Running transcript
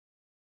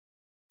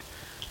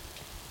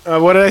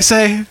What did I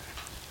say? Do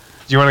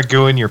you want to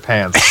go in your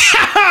pants?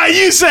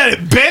 You said it,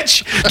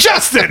 bitch.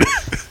 Justin.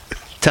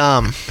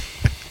 Tom.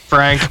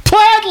 Frank.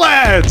 Plaid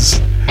Lads.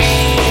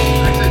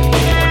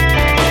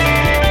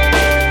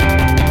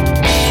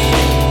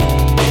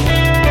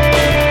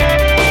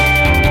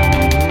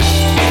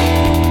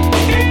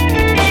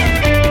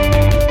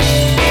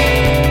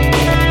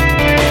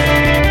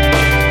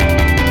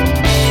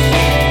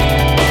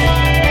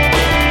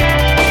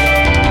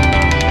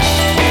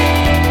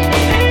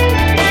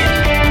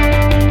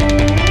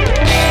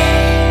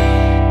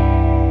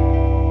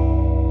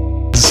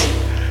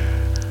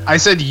 I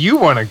said you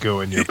want to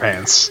go in your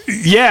pants.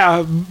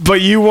 Yeah,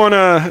 but you want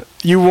that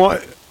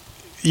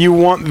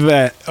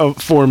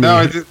for me.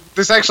 No,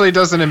 this actually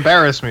doesn't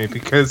embarrass me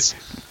because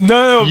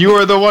No. you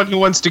are the one who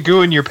wants to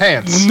go in your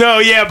pants. No,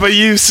 yeah, but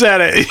you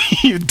said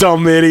it, you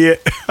dumb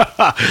idiot.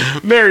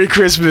 Merry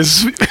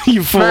Christmas,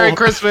 you fool. Merry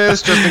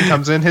Christmas. Justin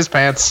comes in his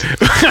pants.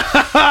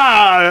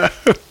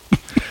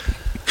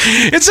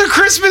 It's a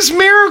Christmas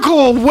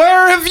miracle.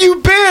 Where have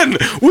you been?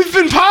 We've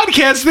been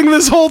podcasting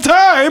this whole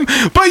time,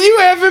 but you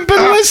haven't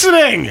been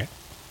listening.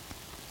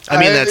 I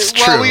mean, that's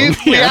true. Well,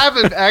 we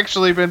haven't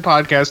actually been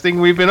podcasting.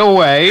 We've been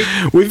away.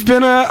 We've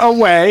been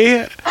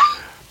away.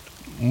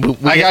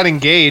 I got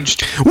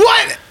engaged.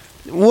 What?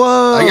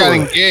 Whoa. I got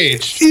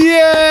engaged.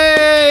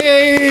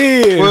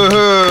 Yay!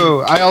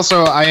 Woohoo!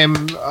 I am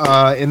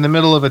in the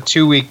middle of a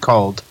 2-week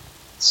cold,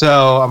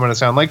 so I'm gonna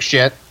sound like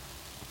shit.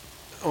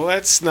 Well,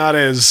 that's not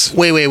as...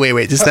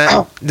 Wait. Does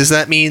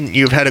that mean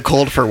you've had a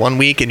cold for 1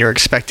 week and you're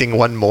expecting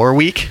one more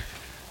week?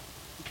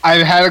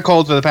 I've had a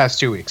cold for the past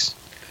 2 weeks.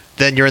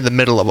 Then you're in the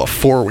middle of a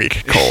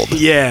 4-week cold.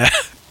 Yeah.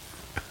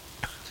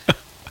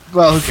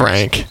 Well,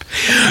 Frank.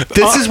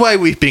 This is why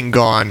we've been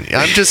gone.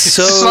 I'm just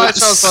so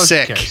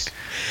sick.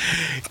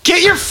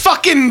 Get your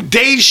fucking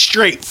days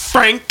straight,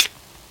 Frank.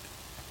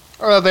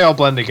 Oh, they all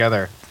blend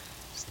together.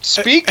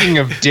 Speaking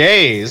of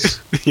days,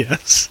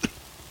 Yes.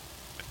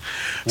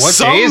 what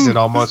day is it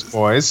almost,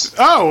 boys?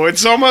 Oh,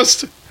 it's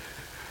almost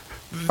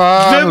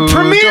the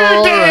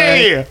premiere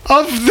day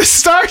of the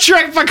Star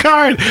Trek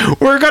Picard.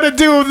 We're gonna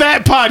do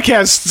that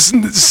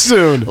podcast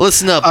soon.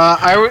 Listen up.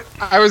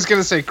 I was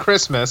gonna say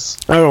Christmas.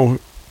 Oh,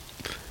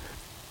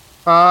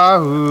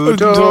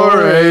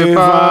 Bahudore,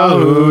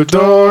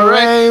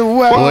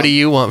 Bahudore. What do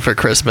you want for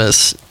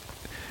Christmas,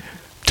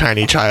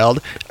 tiny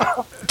child?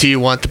 Do you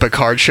want the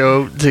Picard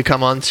show to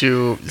come on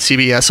to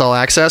CBS All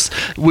Access?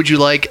 Would you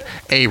like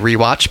a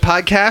rewatch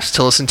podcast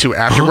to listen to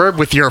afterward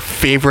with your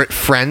favorite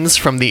friends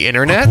from the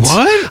internet?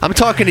 What? I'm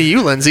talking to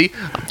you, Lindsay.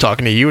 I'm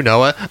talking to you,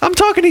 Noah. I'm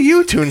talking to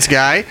you, Toons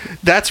Guy.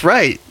 That's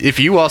right. If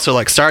you also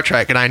like Star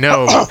Trek, and I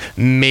know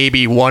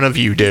maybe one of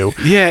you do,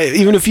 yeah.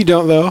 Even if you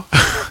don't, though.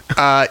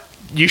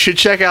 you should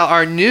check out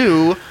our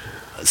new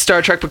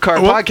Star Trek Picard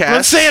podcast.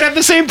 Let's say it at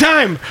the same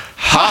time.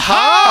 Ha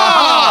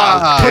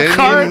ha!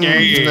 Picard. No,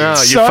 you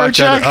Star fucked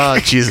Trek. that. Oh,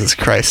 Jesus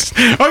Christ.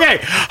 Okay.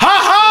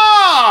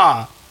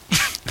 Ha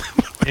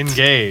ha!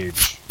 Engage.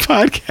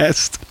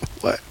 Podcast.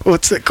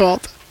 What's it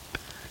called?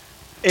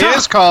 It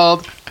is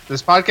called.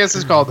 This podcast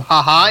is called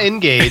Haha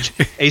Engage,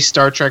 a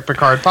Star Trek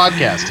Picard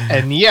podcast.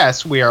 And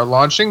yes, we are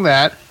launching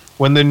that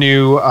when the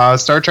new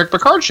Star Trek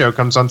Picard show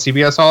comes on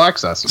CBS All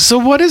Access. So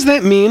what does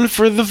that mean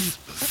for the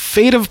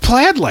fate of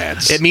Plaid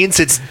Lads? It means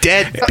it's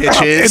dead,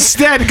 bitches. It's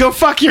dead. Go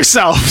fuck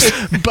yourselves.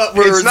 But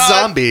we're It's not-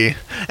 zombie,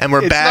 and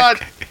we're It's back.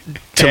 not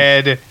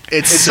dead.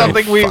 It's so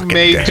something we fucking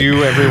may dead.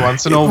 do every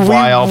once in a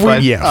while.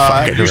 But yeah,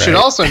 fucking you should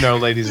right. also know,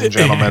 ladies and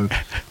gentlemen,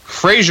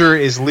 Frasier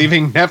is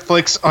leaving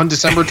Netflix on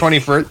December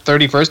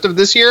 31st of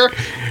this year.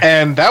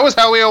 And that was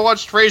how we all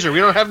watched Frasier. We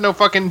don't have no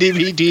fucking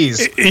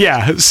DVDs.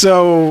 Yeah.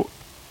 So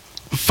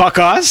fuck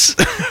us.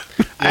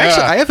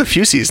 Actually, I have a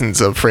few seasons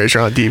of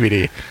Frasier on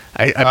DVD.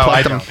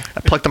 I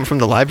plucked them from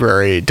the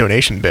library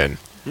donation bin.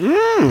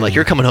 Like,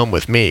 you're coming home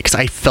with me because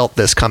I felt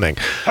this coming.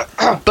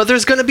 But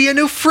there's going to be a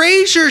new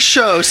Frasier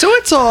show, so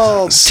it's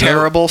all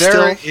terrible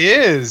There still.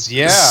 is,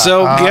 yeah.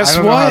 So guess I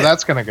don't know how what?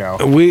 that's gonna go.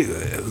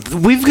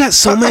 We've got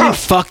so many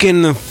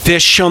fucking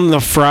fish on the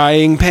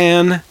frying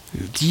pan.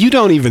 You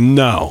don't even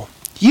know.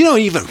 You don't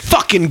even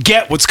fucking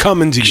get what's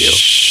coming to you.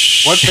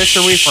 What fish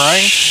are we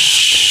frying?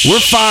 We're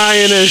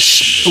frying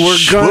we're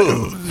Whoa,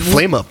 going.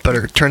 flame up.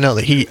 Better turn down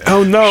the heat.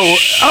 Oh no!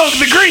 Oh,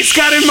 the grease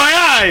got in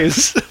my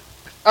eyes.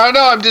 Oh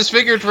no, I'm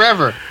disfigured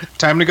forever.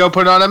 Time to go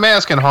put on a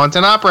mask and haunt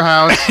an opera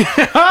house.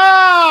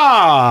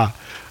 Ah,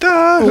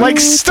 like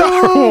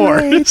Star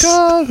Wars.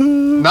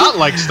 Not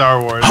like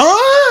Star Wars.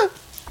 Huh?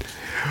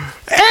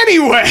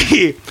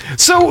 Anyway,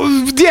 so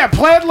yeah,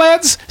 Plaid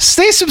Lads,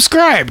 stay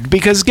subscribed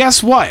because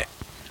guess what?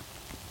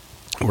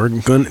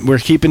 We're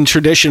keeping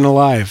tradition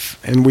alive,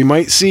 and we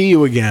might see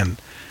you again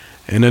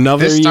in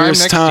another This time year's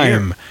next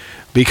time year.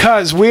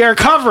 because we are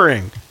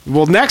covering.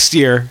 Well, next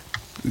year,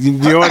 you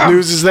know what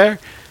news is there?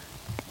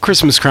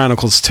 Christmas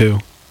Chronicles 2.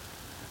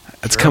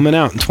 It's coming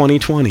out in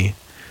 2020.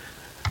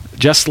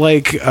 just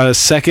like a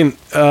second.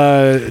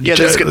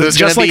 There's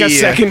just like be, a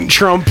second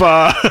Trump.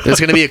 There's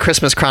going to be a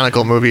Christmas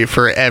Chronicle movie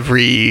for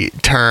every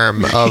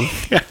term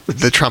of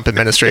the Trump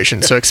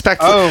administration. So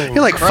expect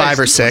like Christ. 5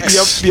 or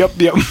 6. Yep.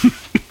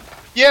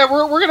 Yeah,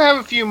 we're gonna have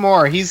a few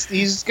more.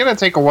 He's gonna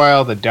take a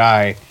while to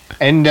die,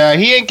 and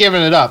he ain't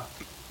giving it up.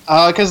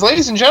 Because,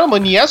 ladies and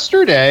gentlemen,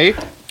 yesterday.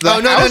 No!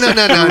 This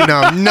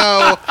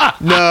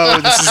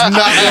is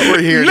not what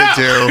we're here to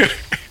do.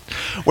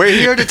 We're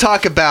here to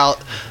talk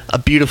about a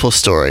beautiful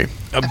story.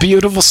 A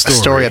beautiful story. A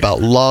story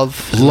about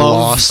love,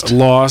 lost.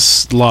 I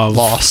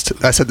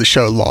said the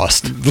show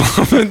Lost.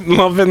 Love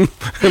and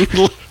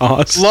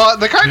lost.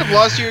 The kind of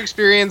loss you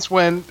experience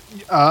when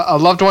a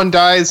loved one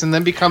dies and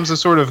then becomes a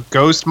sort of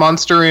ghost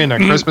monster in a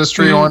Christmas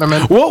tree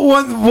ornament.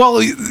 Well,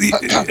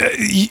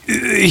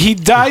 he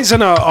dies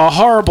in a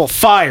horrible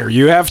fire.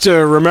 You have to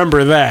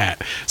remember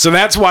that. So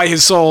that's why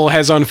his soul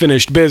has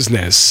unfinished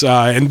business,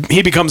 and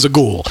he becomes a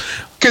ghoul.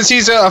 Because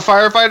he's a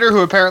firefighter who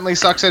apparently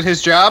sucks at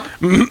his job.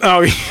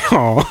 Unlike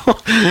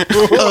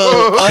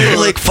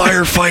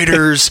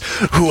firefighters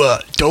who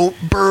don't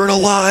burn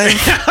alive.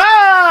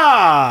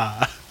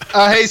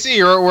 Hey,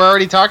 see, we're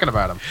already talking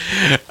about him.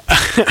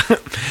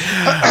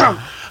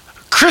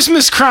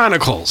 Christmas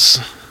Chronicles.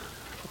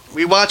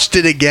 We watched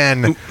it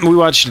again.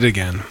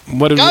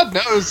 God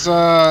knows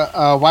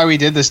why we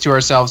did this to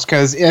ourselves.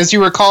 Because as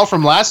you recall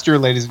from last year,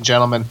 ladies and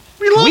gentlemen,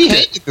 we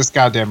hated this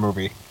goddamn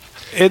movie.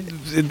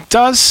 It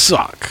does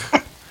suck.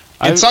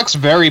 It sucks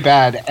very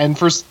bad. And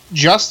for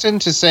Justin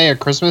to say a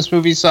Christmas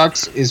movie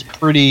sucks is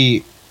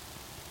pretty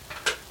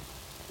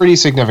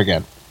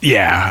significant.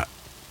 Yeah.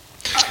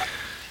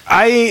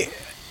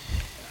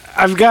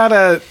 I've got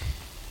to...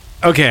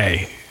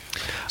 Okay.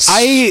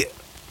 I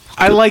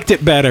liked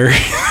it better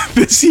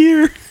this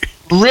year.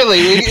 Really?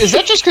 Is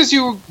that just because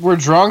you were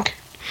drunk?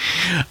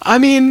 I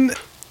mean,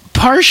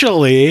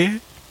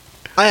 partially.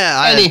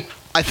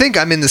 I think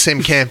I'm in the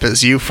same camp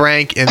as you,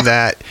 Frank, in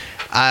that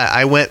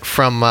I went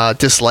from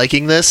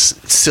disliking this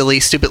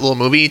silly, stupid little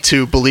movie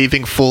to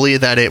believing fully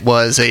that it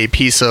was a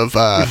piece of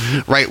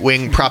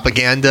right-wing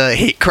propaganda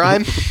hate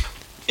crime.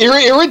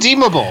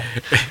 Irredeemable,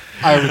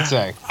 I would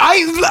say.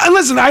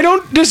 Listen, I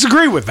don't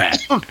disagree with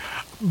that.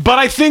 But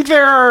I think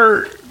there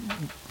are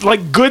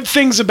like good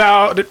things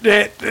about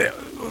it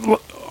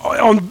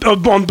on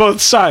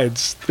both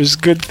sides. There's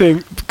good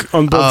thing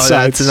on both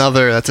sides.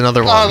 That's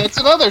another one. Oh, that's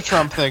another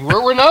Trump thing.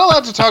 We're not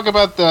allowed to talk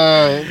about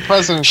the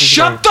president.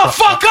 Shut the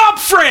fuck up,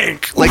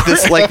 Frank! Like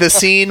the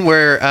scene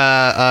where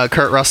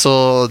Kurt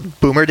Russell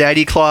Boomer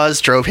Daddy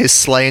Claus drove his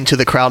sleigh into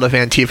the crowd of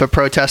Antifa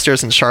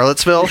protesters in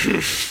Charlottesville.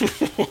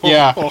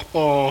 Yeah.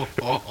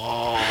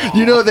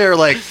 You know they're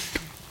like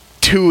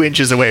 2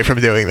 inches away from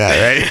doing that,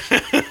 right?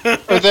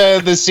 Or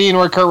the scene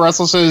where Kurt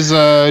Russell says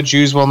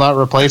Jews will not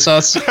replace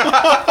us.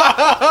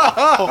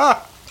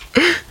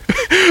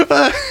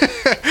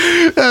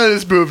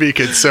 This movie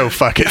could so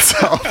fuck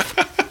itself.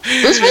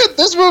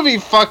 This movie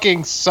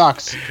fucking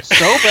sucks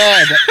so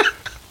bad.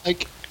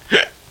 Like,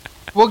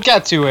 we'll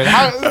get to it.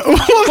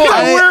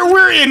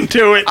 We're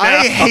into it now.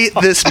 I hate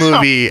this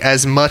movie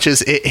as much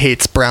as it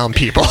hates brown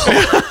people.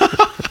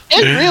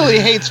 It really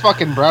hates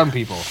fucking brown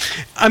people.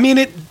 I mean,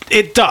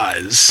 it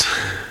does.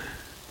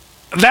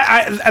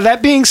 That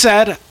being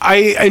said,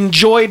 I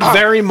enjoyed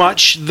very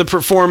much the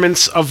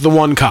performance of the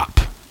one cop.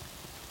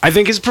 I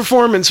think his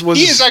performance was...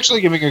 He is actually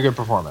giving a good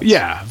performance.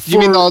 Yeah. You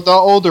mean the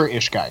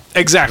older-ish guy.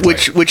 Exactly.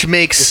 Which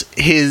makes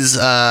his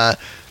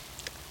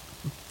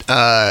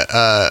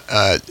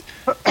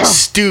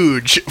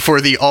stooge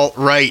for the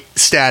alt-right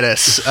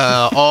status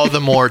all the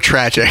more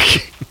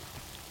tragic.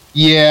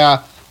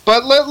 Yeah,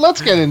 but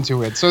let's get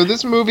into it. So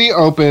this movie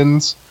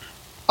opens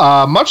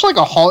much like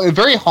a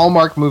very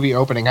Hallmark movie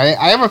opening.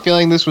 I have a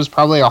feeling this was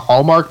probably a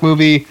Hallmark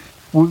movie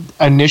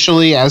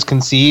initially as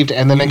conceived,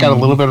 and then it got a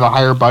little bit of a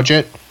higher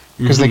budget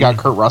because they got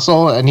Kurt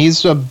Russell, and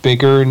he's a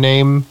bigger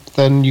name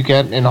than you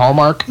get in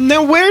Hallmark.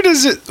 Now,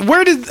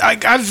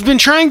 I've been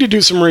trying to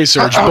do some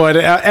research, but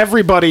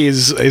everybody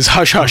is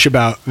hush-hush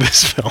about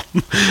this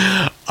film.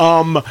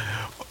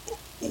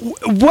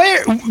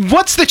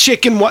 What's the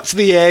chicken? What's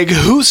the egg?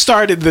 Who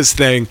started this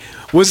thing?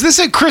 Was this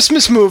a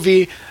Christmas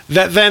movie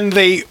that then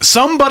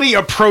somebody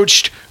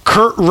approached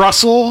Kurt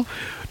Russell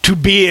to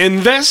be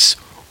in this?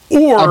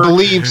 Or I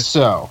believe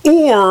so.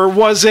 Or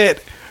was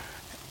it,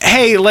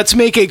 hey, let's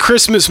make a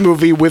Christmas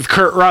movie with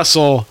Kurt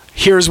Russell.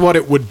 Here's what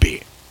it would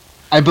be.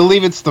 I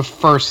believe it's the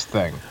first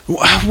thing.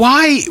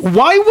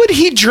 Why would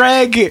he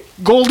drag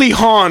Goldie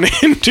Hawn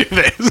into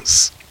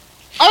this?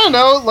 I don't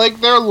know, like,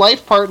 they're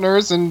life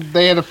partners and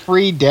they had a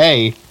free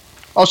day.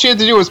 All she had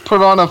to do was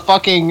put on a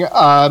fucking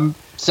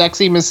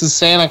sexy Mrs.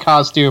 Santa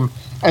costume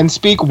and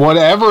speak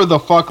whatever the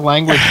fuck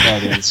language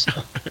that is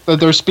that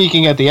they're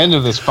speaking at the end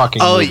of this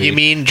fucking movie. You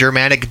mean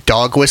Germanic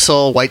dog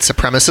whistle white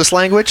supremacist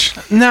language?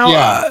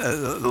 Now,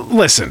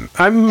 listen,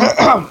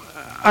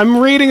 I'm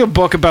reading a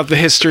book about the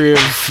history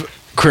of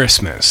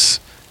Christmas.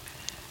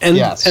 And,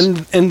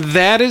 and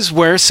that is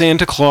where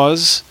Santa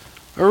Claus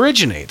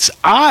originates.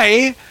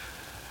 I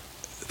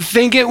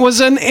think it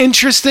was an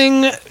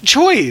interesting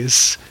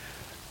choice.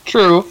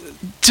 True.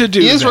 to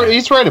do that.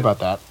 He's right about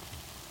that.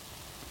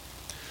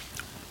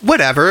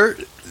 Whatever.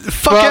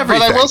 Fuck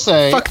everything. But I will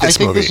say, I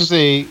think this was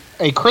a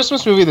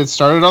Christmas movie that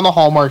started on the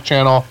Hallmark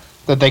Channel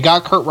that they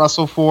got Kurt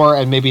Russell for,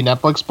 and maybe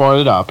Netflix bought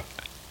it up.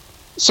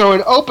 So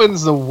it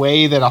opens the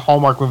way that a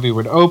Hallmark movie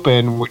would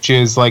open, which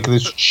is like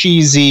this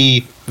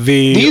cheesy,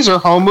 these are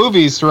home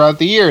movies throughout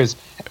the years.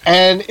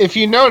 And if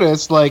you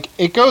notice, like,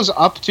 it goes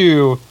up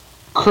to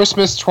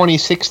Christmas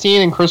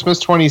 2016 and Christmas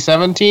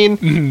 2017.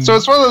 Mm-hmm. So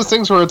it's one of those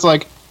things where it's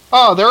like,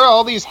 oh, there are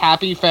all these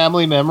happy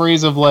family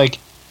memories of, like,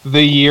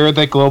 the year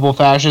that global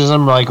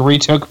fascism, like,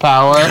 retook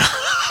power.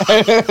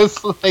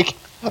 It's like,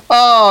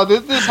 oh,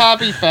 this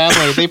happy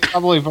family, they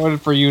probably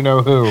voted for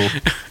you-know-who.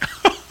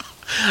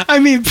 I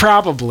mean,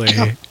 probably.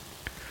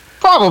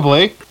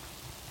 Probably.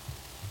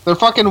 They're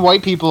fucking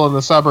white people in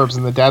the suburbs,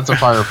 and the dad's a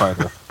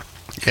firefighter.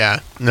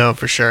 Yeah, no,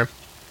 for sure.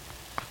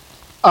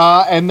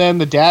 And then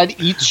the dad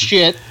eats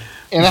shit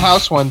in a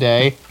house one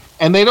day,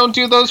 and they don't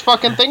do those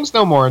fucking things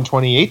no more in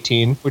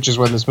 2018, which is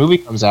when this movie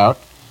comes out,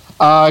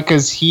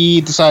 because he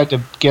decided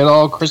to get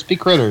all crispy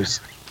critters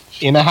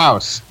in a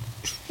house.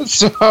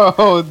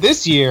 So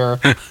this year,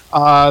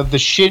 the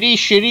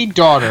shitty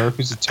daughter,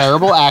 who's a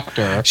terrible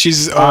actor,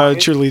 she's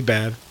truly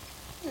bad,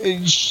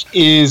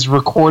 is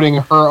recording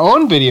her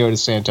own video to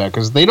Santa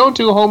because they don't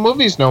do home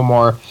movies no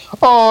more.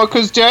 Oh,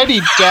 because Daddy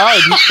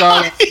died. He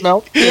got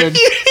melted.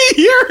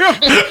 You're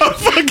a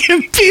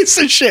fucking piece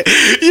of shit.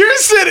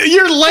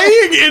 You're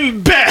laying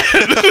in bed,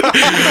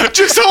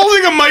 just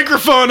holding a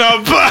microphone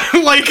up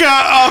like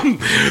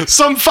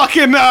some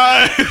fucking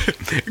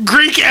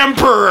Greek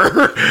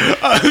emperor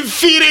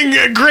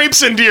feeding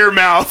grapes into your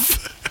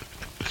mouth.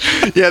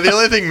 Yeah, the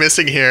only thing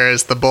missing here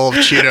is the bowl of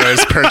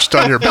Cheetos perched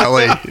on your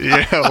belly.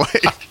 Yeah,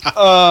 like.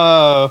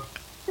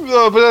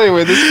 No, but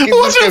anyway,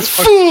 what a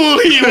fool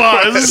he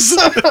was.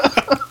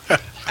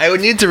 I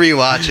would need to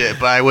rewatch it,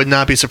 but I would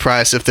not be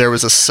surprised if there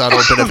was a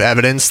subtle bit of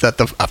evidence that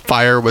a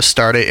fire was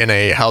started in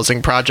a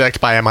housing project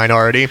by a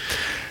minority.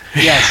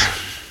 Yes.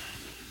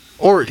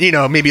 Or,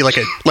 maybe like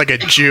a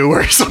Jew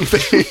or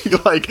something.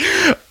 Like,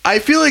 I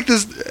feel like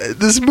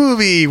this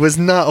movie was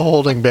not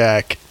holding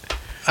back.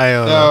 I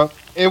don't know.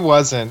 It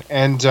wasn't.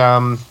 And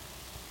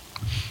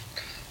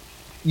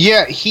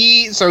yeah,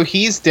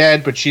 he's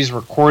dead, but she's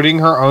recording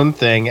her own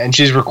thing, and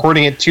she's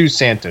recording it to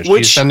Santa.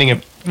 She's sending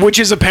it, which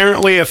is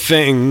apparently a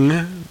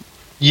thing.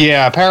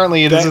 Yeah,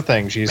 apparently it is a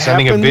thing. She's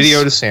sending a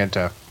video to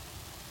Santa.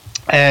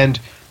 And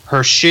her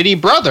shitty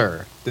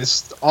brother,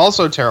 this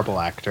also terrible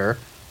actor,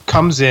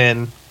 comes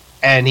in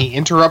and he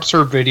interrupts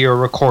her video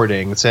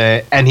recording,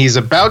 and he's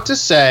about to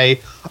say,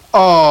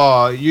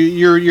 "Oh,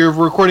 you're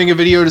recording a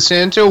video to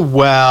Santa?"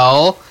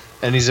 Well,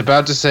 and he's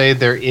about to say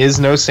there is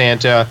no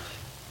Santa,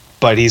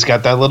 but he's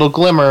got that little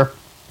glimmer,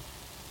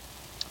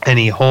 and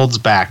he holds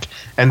back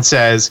and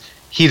says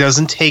he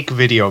doesn't take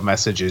video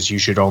messages. You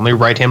should only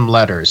write him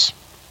letters.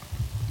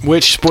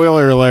 Which,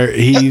 spoiler alert,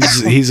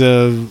 he's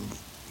a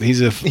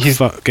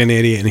fucking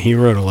idiot, and he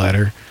wrote a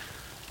letter.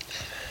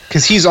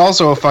 Because he's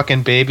also a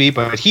fucking baby,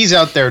 but he's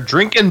out there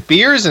drinking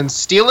beers and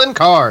stealing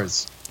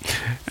cars.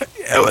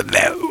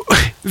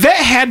 That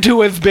had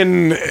to have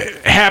been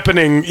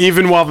happening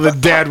even while the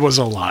dad was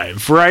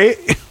alive, right?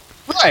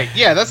 Right,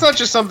 yeah, that's not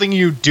just something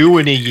you do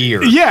in a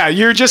year. Yeah,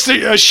 you're just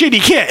a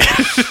shitty kid.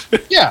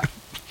 Yeah.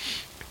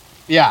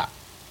 Yeah.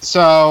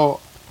 So,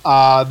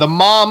 the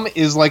mom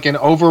is like an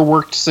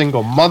overworked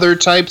single mother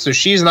type, so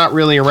she's not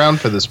really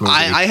around for this movie.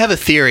 I have a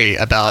theory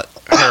about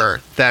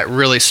her that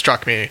really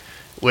struck me,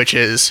 which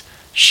is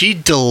she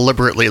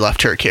deliberately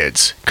left her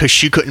kids because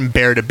she couldn't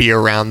bear to be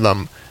around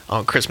them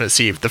on Christmas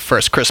Eve, the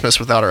first Christmas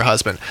without her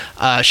husband.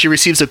 She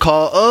receives a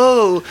call,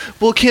 "Oh,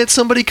 well, can't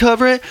somebody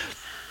cover it?"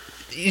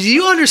 Do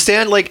you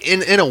understand, like,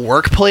 in a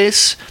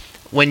workplace,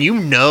 when you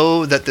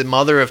know that the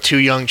mother of two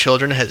young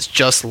children has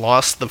just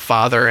lost the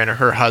father and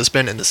her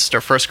husband, and this is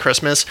their first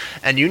Christmas,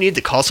 and you need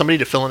to call somebody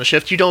to fill in a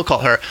shift, you don't call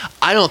her.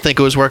 I don't think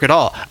it was work at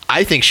all.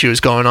 I think she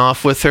was going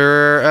off with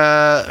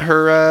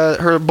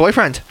her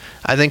boyfriend.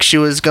 I think she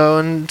was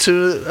going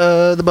to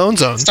the Bone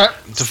Zone. To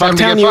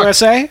Fucktown,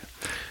 USA?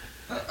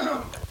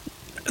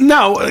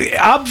 No,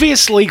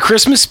 obviously,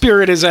 Christmas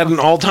spirit is at an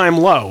all-time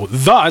low.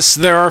 Thus,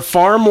 there are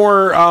far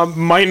more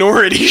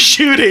minority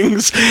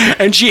shootings,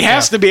 and she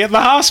has to be at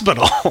the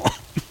hospital.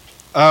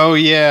 Oh,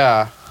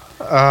 yeah.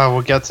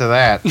 We'll get to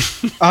that.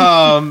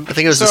 I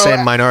think it was the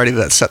same minority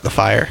that set the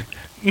fire.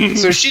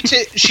 So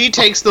she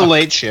takes the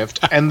late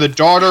shift, and the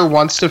daughter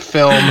wants to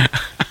film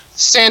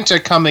Santa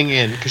coming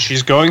in, because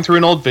she's going through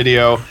an old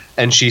video,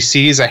 and she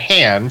sees a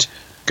hand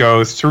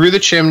go through the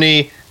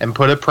chimney and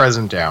put a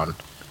present down.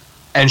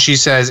 And she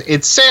says,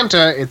 "It's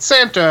Santa, it's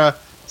Santa."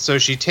 So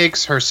she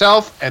takes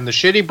herself and the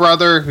shitty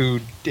brother who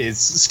is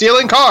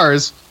stealing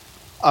cars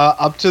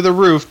up to the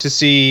roof to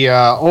see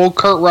old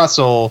Kurt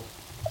Russell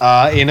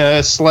in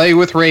a sleigh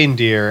with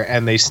reindeer,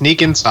 and they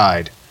sneak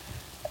inside.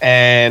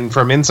 And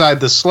from inside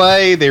the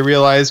sleigh, they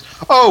realize,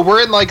 oh,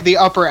 we're in like the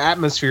upper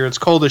atmosphere. It's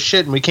cold as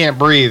shit and we can't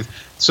breathe.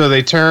 So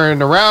they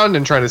turn around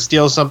and try to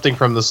steal something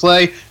from the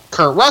sleigh.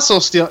 Kurt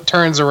Russell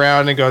turns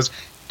around and goes,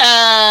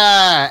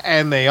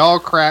 and they all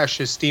crash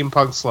his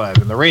steampunk sled,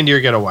 and the reindeer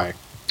get away.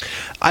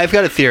 I've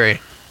got a theory.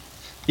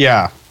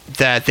 Yeah.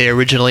 That they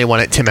originally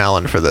wanted Tim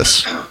Allen for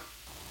this.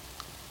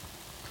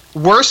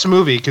 Worst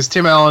movie, because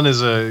Tim Allen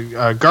is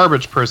a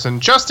garbage person.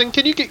 Justin,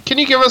 can you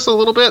give us a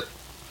little bit?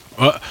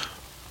 Can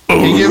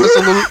you give us a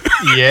little?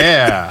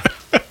 Yeah.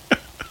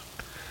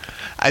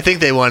 I think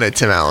they wanted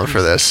Tim Allen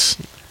for this.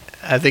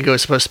 I think it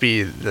was supposed to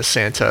be the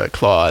Santa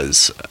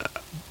Claus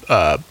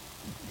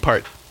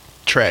part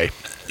Trey.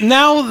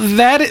 Now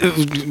that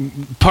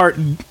part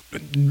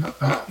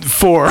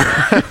 4,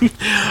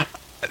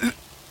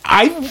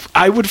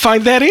 I would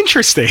find that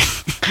interesting.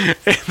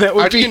 That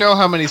would How do you know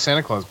how many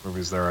Santa Claus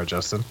movies there are,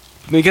 Justin?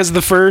 Because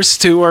the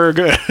first 2 are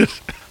good.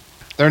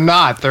 They're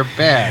not. They're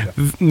bad.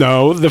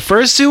 No, the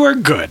first 2 are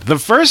good. The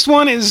first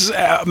one is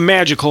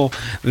magical.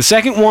 The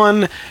second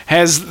one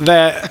has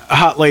that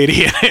hot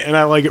lady in it, and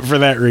I like it for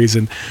that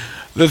reason.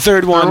 The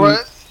third one...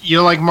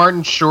 You like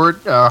Martin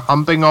Short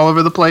humping all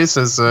over the place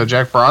as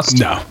Jack Frost?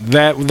 No,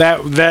 that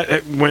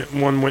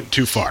went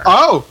too far.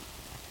 Oh!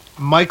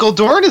 Michael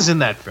Dorn is in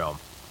that film.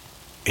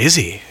 Is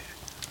he?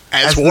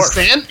 As the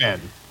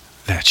Sandman.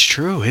 That's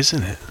true,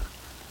 isn't it?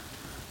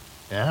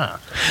 Yeah.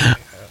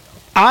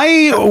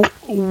 I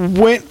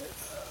went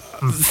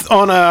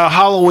on a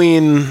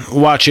Halloween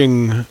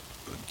watching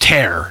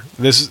tear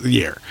this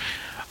year,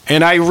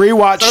 and I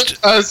rewatched.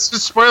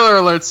 Spoiler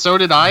alert! So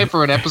did I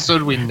for an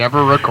episode we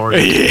never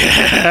recorded.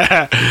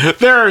 Yeah,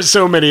 there are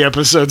so many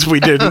episodes we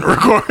didn't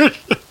record.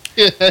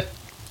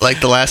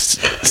 Like the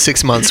last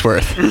 6 months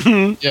worth.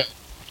 Yeah.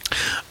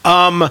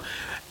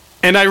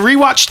 And I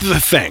rewatched The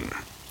Thing.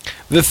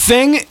 The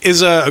Thing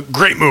is a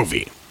great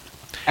movie.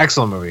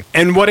 Excellent movie.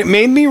 And what it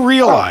made me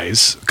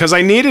realize, because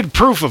I needed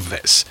proof of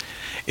this,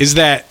 is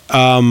that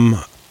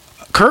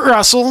Kurt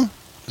Russell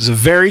is a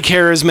very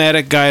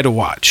charismatic guy to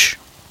watch.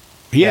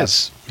 He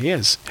is.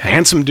 A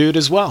handsome dude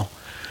as well.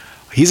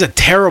 He's a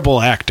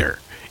terrible actor.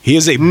 He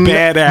is a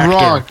bad actor.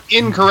 Wrong.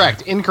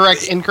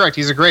 Incorrect.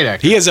 He's a great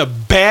actor. He is a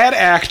bad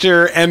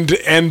actor, and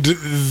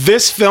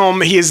this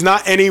film, he is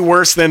not any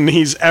worse than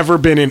he's ever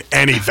been in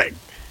anything.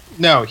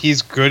 No,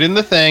 he's good in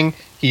The Thing.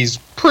 He's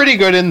pretty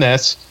good in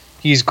this.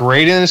 He's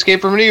great in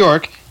Escape from New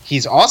York.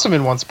 He's awesome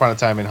in Once Upon a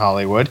Time in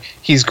Hollywood.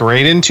 He's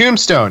great in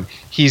Tombstone.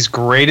 He's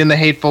great in The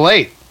Hateful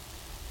Eight.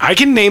 I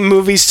can name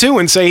movies, too,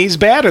 and say he's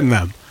bad in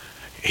them.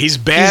 He's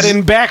bad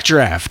in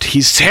Backdraft.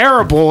 He's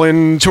terrible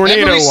in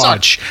Tornado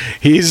Watch.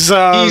 He's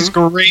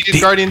great in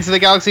Guardians of the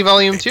Galaxy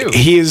Volume 2.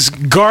 He is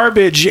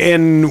garbage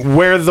in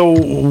Where the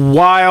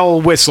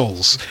Wild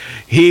Whistles.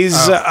 He's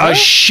a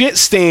shit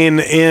stain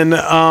in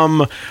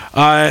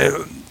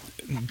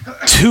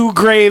Two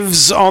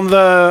Graves on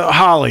the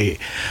Holly.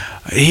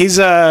 He's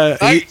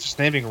just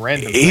naming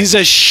random. He's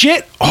a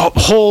shit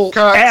hole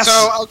ass.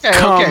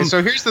 Okay.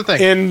 So here's the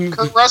thing.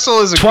 Kurt Russell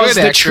is a good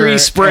actor. The tree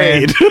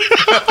sprayed.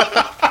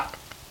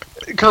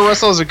 Kurt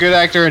Russell is a good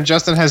actor, and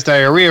Justin has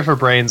diarrhea for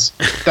brains.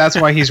 That's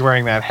why he's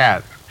wearing that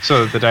hat,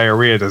 so that the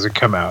diarrhea doesn't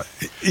come out.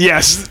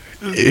 Yes.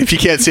 If you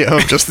can't see at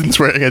home, Justin's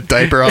wearing a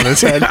diaper on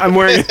his head.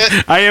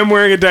 I am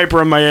wearing a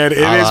diper on my head. It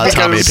is because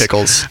Tommy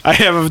Pickles. I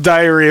have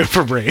diarrhea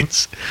for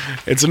brains.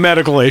 It's a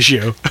medical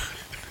issue.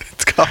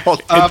 It's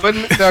called.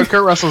 But no,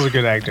 Kurt Russell's a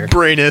good actor.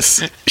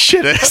 Brainous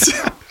shitus.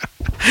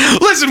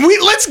 Listen,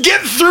 let's get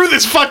through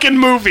this fucking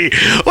movie.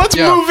 Let's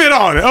move it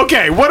on.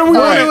 Okay, what do we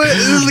want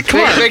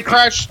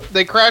to...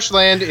 They crash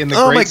land in the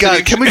Oh great my god,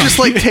 city. can we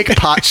just take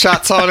pot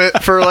shots on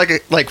it for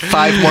like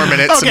 5 more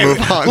minutes and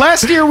move on?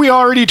 Last year we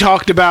already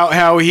talked about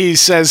how he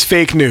says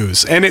fake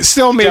news, and it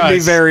still made me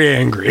very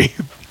angry.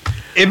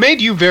 It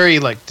made you very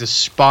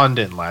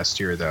despondent last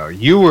year, though.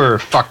 You were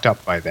fucked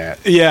up by that.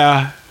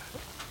 Yeah.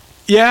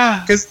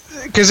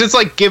 Because it's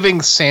like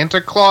giving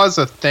Santa Claus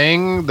a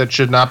thing that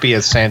should not be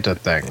a Santa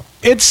thing.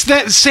 It's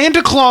that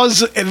Santa Claus,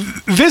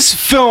 this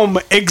film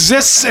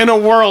exists in a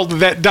world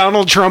that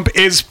Donald Trump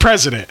is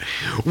president,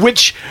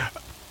 which,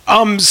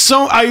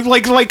 I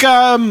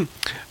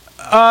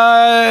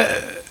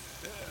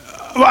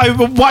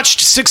watched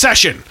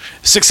Succession.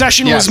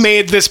 Succession was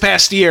made this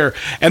past year,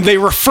 and they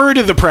refer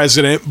to the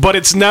president, but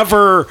it's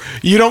never,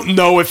 you don't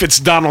know if it's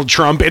Donald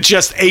Trump. It's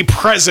just a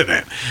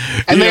president.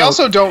 And they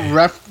also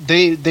don't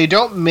they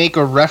don't make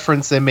a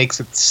reference that makes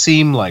it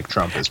seem like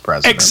Trump is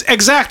president.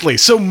 Exactly.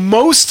 So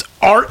most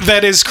art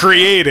that is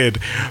created,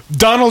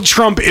 Donald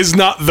Trump is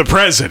not the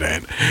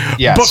president.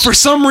 Yes. But for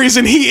some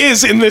reason, he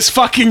is in this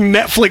fucking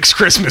Netflix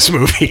Christmas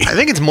movie. I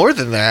think it's more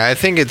than that. I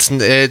think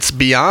it's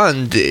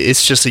beyond.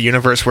 It's just a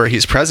universe where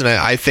he's president.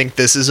 I think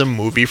this is a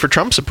movie for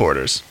Trump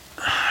supporters.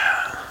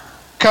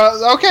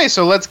 Okay,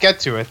 so let's get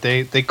to it.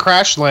 They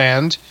crash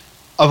land,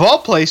 of all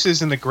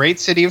places, in the great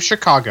city of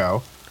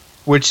Chicago,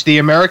 which the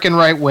American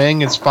right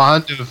wing is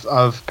fond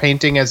of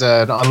painting as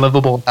an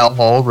unlivable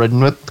hellhole ridden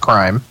with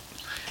crime.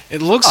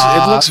 It looks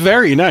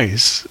very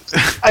nice.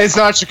 It's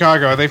not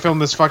Chicago. They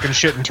filmed this fucking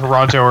shit in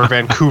Toronto or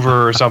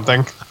Vancouver or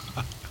something.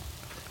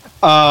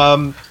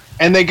 And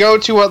and they go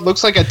to what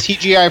looks like a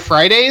TGI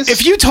Fridays.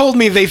 If you told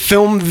me they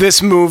filmed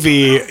this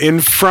movie in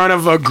front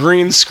of a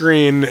green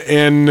screen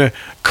in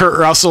Kurt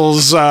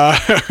Russell's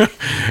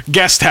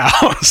guest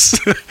house,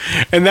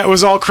 and that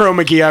was all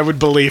chroma key, I would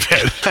believe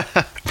it.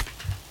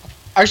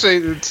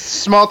 Actually,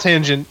 small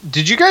tangent.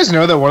 Did you guys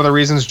know that one of the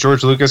reasons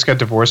George Lucas got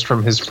divorced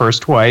from his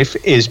first wife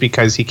is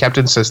because he kept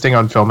insisting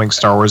on filming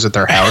Star Wars at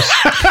their house?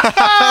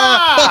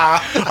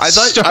 I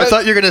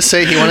thought you were gonna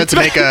say he wanted to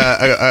make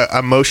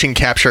a motion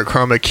capture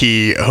chroma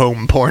key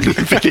home porn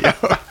video.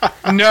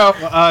 No,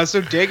 so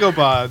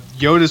Dagobah,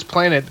 Yoda's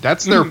planet,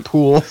 that's their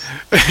pool.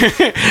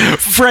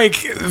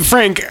 Frank,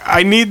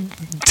 I need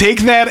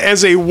take that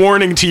as a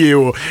warning to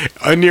you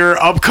on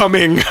your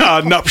upcoming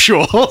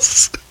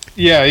nuptials.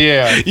 Yeah.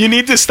 You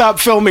need to stop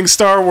filming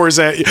Star Wars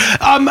at.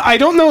 I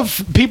don't know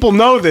if people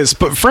know this,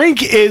 but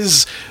Frank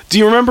is. Do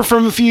you remember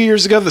from a few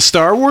years ago the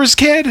Star Wars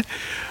kid?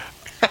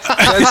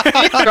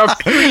 A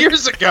few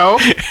years ago.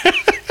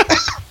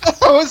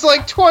 It was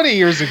like 20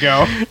 years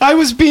ago. I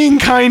was being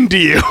kind to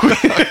you.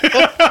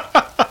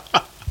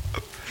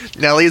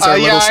 Nellie's our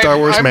little Star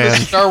Wars I'm man.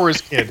 The Star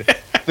Wars kid.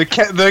 The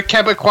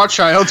Quebecois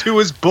child who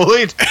was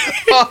bullied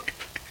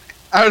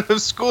out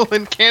of school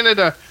in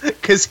Canada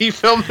because he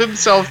filmed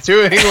himself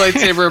doing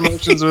lightsaber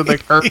motions with a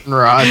curtain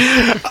rod.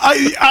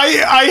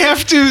 I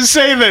have to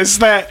say this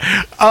that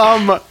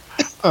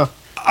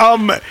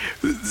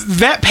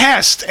that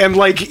passed and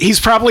like he's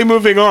probably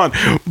moving on,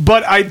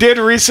 but I did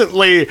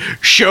recently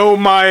show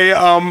my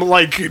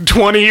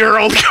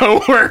 20-year-old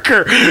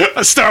coworker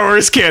a Star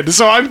Wars kid,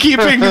 so I'm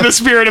keeping the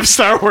spirit of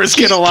Star Wars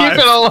kid alive.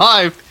 Keep it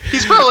alive.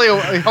 He's probably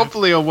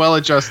hopefully a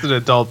well-adjusted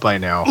adult by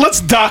now.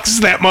 Let's dox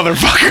that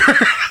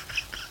motherfucker.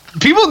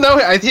 People know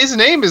his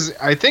name is,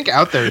 I think,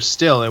 out there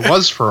still. It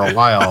was for a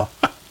while.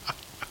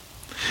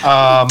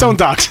 Don't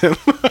dox him.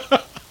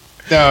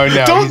 No.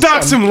 Don't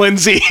dox him,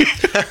 Lindsay.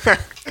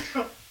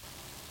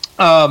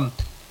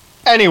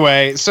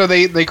 Anyway, so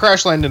they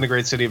crash land in the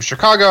great city of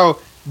Chicago.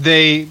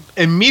 They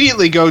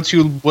immediately go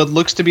to what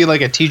looks to be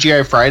like a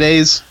TGI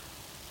Fridays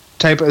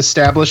type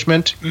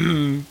establishment.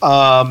 And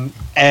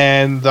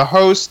the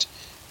host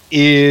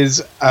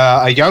is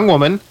a young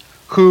woman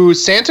who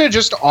Santa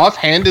just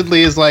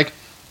offhandedly is like,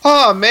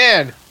 "Oh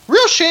man,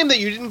 real shame that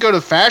you didn't go to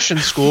fashion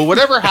school.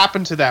 Whatever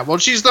happened to that?" Well,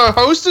 she's the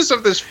hostess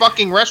of this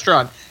fucking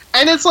restaurant.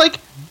 And it's like,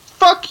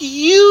 fuck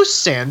you,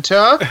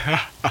 Santa.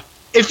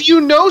 If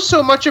you know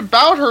so much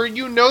about her,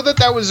 you know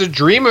that was a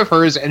dream of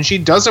hers and she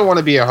doesn't want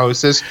to be a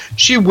hostess.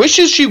 She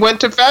wishes she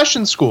went to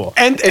fashion school.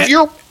 And if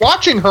you're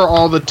watching her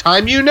all the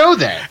time, you know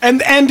that.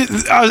 And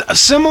a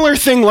similar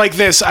thing like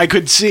this I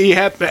could see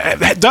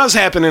does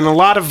happen in a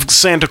lot of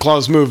Santa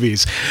Claus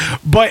movies.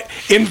 But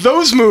in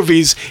those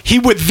movies, he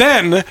would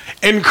then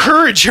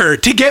encourage her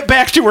to get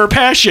back to her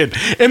passion.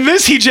 In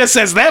this, he just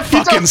says, that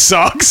fucking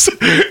sucks.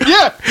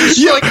 Yeah.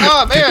 She's like,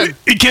 oh, man.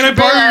 Can I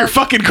borrow your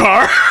fucking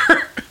car?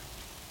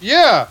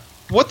 Yeah.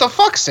 What the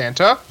fuck,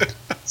 Santa?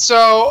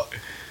 So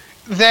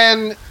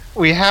then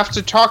we have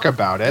to talk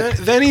about it.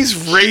 Then he's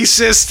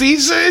racist.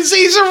 He's a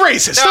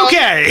racist. No,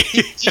 okay.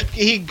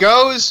 He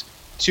goes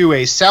to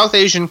a South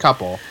Asian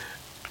couple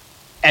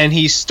and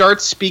he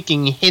starts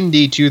speaking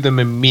Hindi to them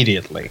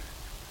immediately.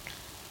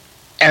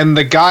 And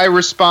the guy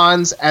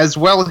responds, as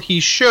well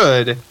he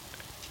should.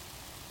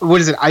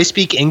 What is it? I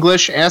speak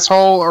English,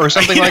 asshole, or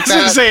something like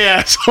that? Say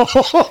asshole.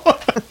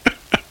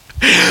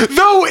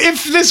 Though,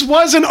 if this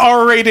was an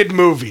R-rated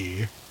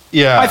movie,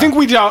 yeah, I think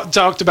we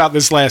talked about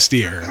this last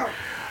year.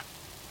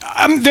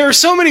 There are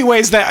so many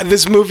ways that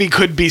this movie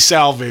could be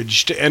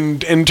salvaged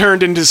and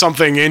turned into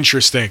something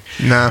interesting.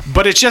 Nah,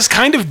 but it's just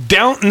kind of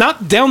down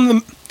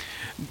the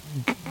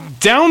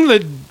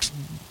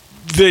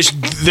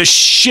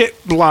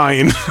shit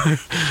line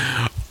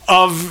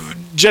of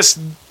just.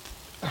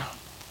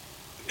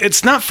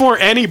 It's not for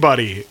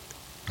anybody,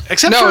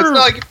 except for. No, it's not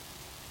like.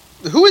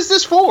 Who is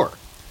this for?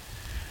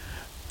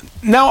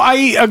 Now,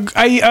 I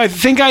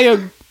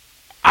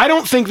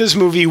don't think this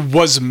movie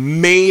was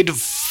made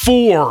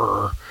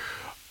for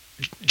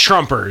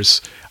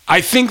Trumpers. I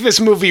think this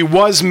movie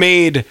was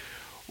made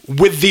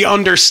with the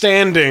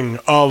understanding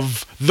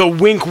of the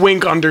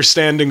wink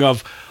understanding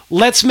of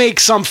let's make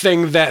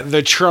something that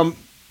the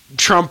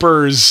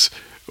Trumpers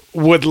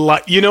would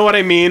like. You know what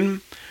I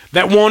mean?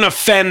 That won't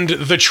offend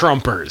the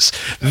Trumpers.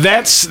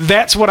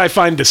 That's what I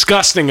find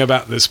disgusting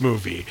about this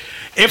movie.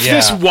 If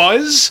this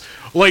was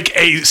like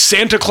a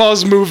Santa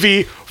Claus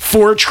movie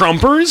for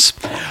Trumpers,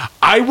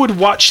 I would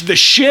watch the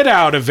shit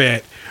out of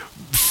it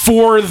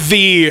for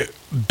the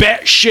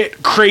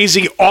batshit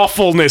crazy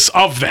awfulness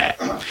of that.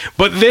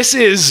 But this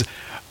is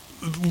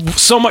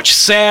so much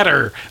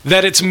sadder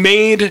that it's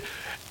made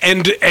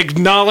and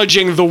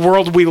acknowledging the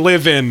world we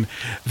live in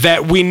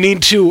that we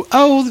need to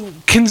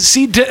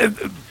concede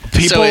to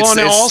people on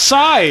all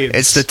sides.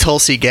 It's the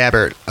Tulsi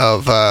Gabbard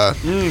of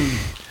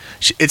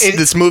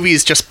this movie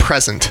is just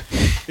present.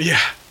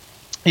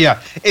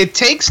 Yeah, it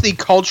takes the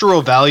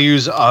cultural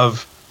values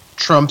of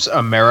Trump's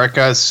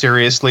America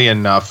seriously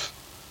enough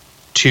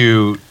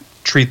to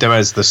treat them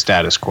as the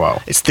status quo.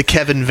 It's the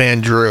Kevin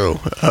Van Drew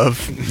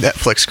of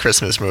Netflix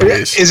Christmas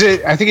movies. Is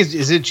it? I think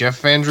is it Jeff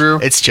Van Drew?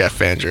 It's Jeff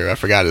Van Drew. I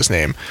forgot his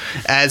name.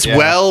 As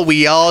well,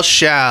 we all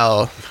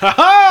shall. Ha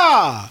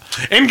ha!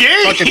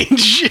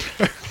 Engage!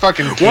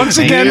 Fucking Once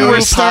again, New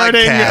we're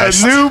starting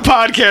podcast. a new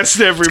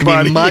podcast,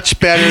 everybody. Be much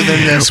better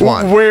than this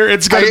one. Where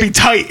it's going to be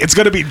tight. It's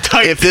going to be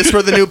tight. If this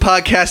were the new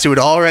podcast, it would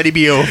already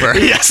be over.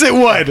 Yes, it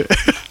would.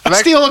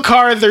 Steal a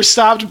car. They're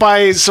stopped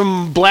by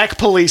some black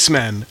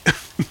policemen.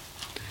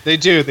 They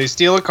do. They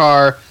steal a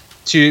car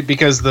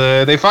because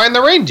they find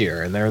the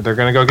reindeer, and they're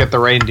going to go get the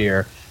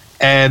reindeer.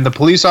 And the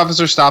police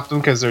officer stopped them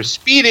because they're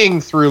speeding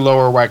through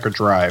Lower Wacker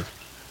Drive.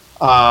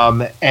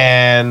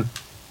 And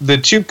the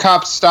two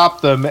cops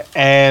stop them,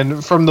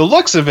 and from the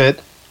looks of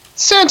it,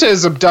 Santa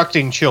is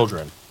abducting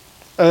children.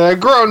 A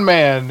grown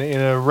man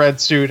in a red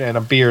suit and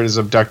a beard is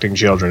abducting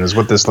children, is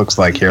what this looks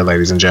like here,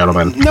 ladies and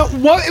gentlemen. No,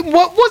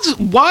 what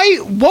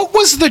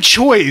was the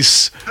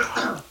choice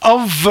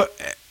of?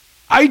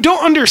 I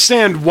don't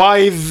understand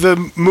why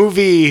the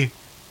movie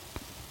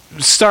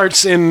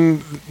starts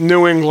in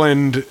New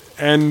England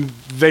and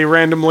they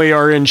randomly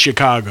are in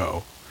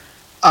Chicago.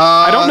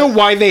 I don't know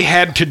why they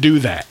had to do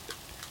that.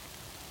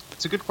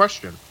 It's a good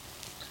question.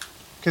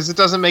 Because it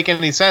doesn't make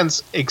any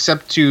sense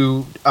except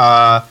to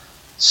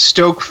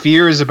stoke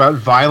fears about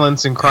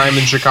violence and crime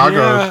in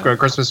Chicago if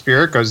Christmas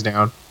spirit goes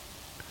down.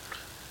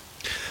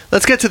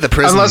 Let's get to the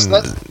prison.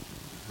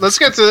 Let's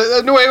get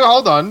to... No, wait,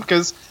 hold on.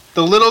 Because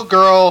the little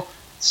girl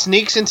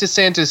sneaks into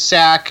Santa's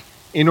sack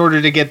in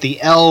order to get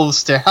the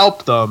elves to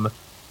help them.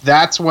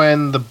 That's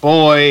when the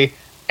boy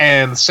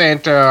and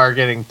Santa are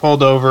getting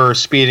pulled over,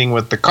 speeding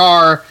with the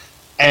car,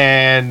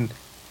 and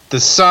the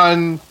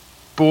son,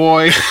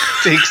 boy,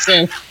 takes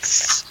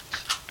Santa's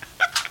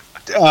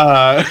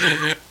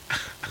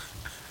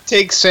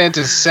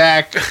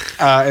sack,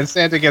 and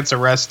Santa gets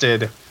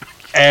arrested,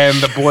 and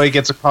the boy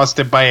gets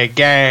accosted by a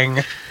gang.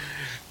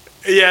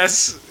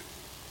 Yes.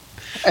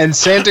 And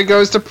Santa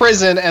goes to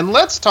prison, and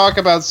let's talk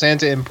about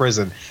Santa in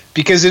prison,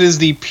 because it is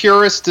the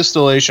purest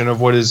distillation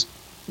of what is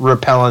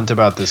repellent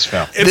about this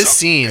film. This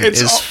scene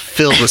is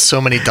filled with so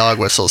many dog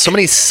whistles, so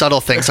many subtle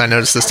things I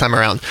noticed this time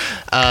around.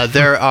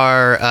 There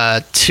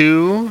are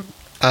two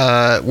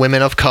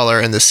women of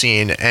color in the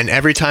scene, and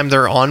every time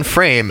they're on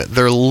frame,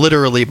 they're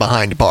literally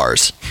behind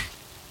bars.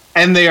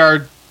 And they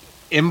are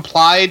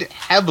implied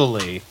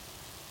heavily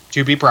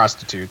to be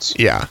prostitutes.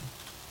 Yeah.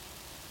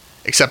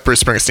 Except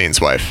Bruce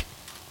Springsteen's wife.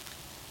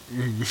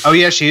 Oh,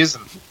 yeah, she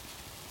isn't.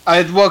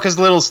 Well, because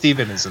Little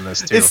Steven is in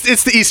this, too.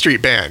 It's the E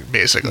Street Band,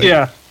 basically.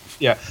 Yeah.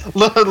 Yeah.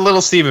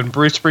 Little Steven,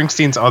 Bruce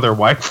Springsteen's other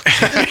wife.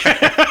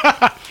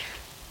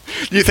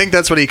 You think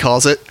that's what he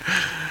calls it?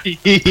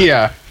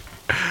 Yeah.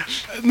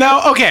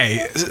 Now,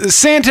 okay,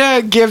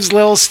 Santa gives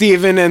Little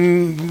Steven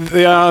and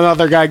the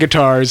other guy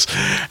guitars,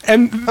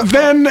 and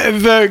then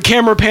the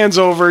camera pans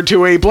over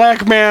to a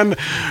black man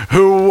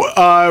who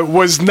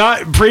was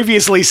not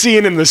previously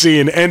seen in the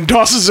scene and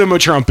tosses him a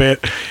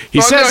trumpet.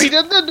 He says,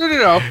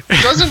 No.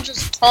 He doesn't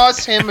just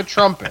toss him a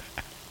trumpet.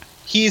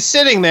 He's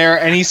sitting there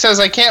and he says,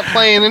 "I can't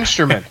play an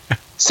instrument."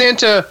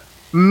 Santa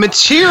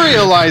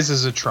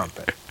materializes a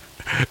trumpet.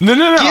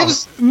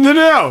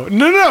 No.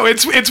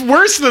 It's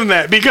worse than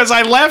that, because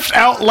I laughed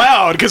out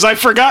loud because I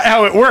forgot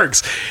how it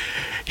works.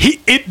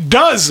 It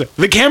does.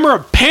 The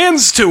camera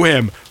pans to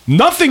him.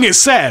 Nothing is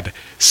said.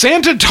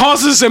 Santa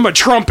tosses him a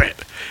trumpet,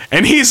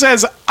 and he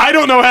says, "I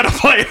don't know how to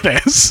play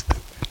this."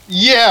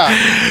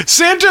 Yeah.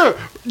 Santa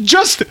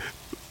just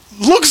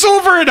looks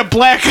over at a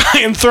black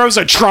guy and throws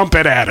a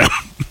trumpet at him.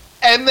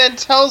 And then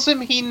tells him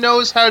he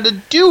knows how to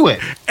do it.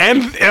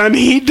 And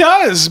he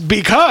does,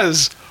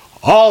 because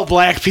all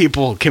black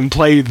people can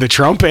play the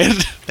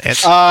trumpet.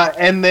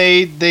 And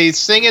they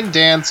sing and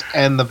dance,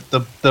 and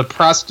the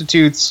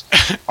prostitutes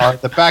are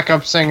the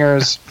backup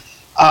singers.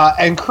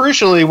 And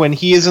crucially, when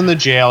he is in the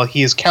jail,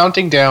 he is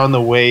counting down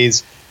the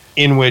ways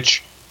in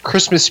which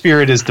Christmas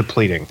spirit is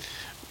depleting.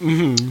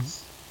 Mm-hmm.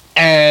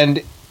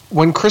 And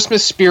when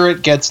Christmas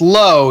spirit gets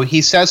low,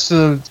 he says to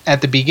them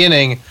at the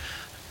beginning,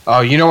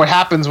 "Oh, you know what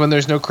happens when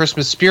there's no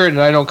Christmas spirit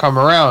and I don't come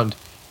around? Do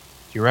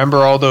you remember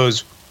all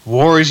those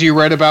wars you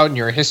read about in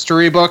your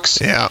history books?"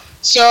 Yeah.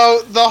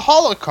 So, the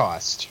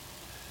Holocaust.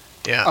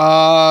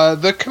 Yeah.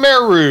 The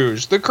Khmer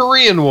Rouge, the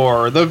Korean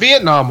War, the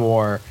Vietnam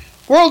War,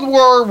 World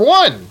War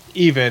I,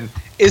 even,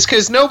 is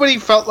because nobody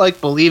felt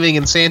like believing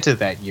in Santa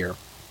that year.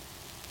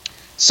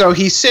 So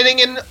he's sitting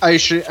in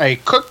a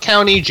Cook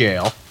County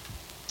jail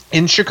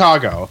in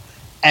Chicago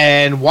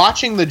and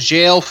watching the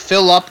jail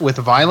fill up with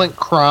violent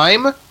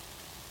crime.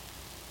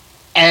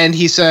 And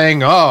he's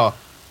saying, oh,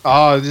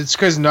 it's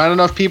because not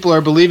enough people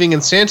are believing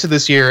in Santa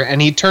this year.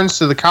 And he turns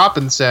to the cop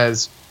and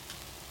says,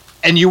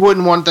 "And you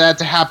wouldn't want that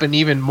to happen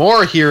even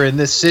more here in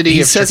this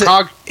city of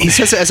Chicago." He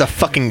says it as a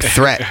fucking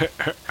threat.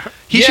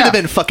 He should have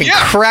been fucking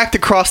cracked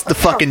across the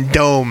fucking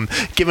dome,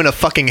 given a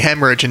fucking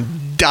hemorrhage,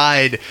 and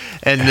died.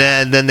 And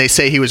then they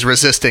say he was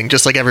resisting,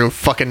 just like every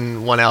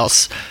fucking one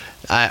else.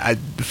 I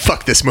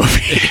fuck this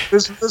movie.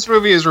 This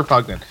movie is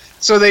repugnant.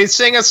 So they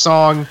sing a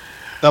song.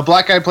 The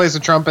black guy plays the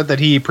trumpet that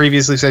he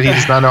previously said he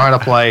does not know how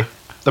to play.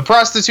 The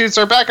prostitutes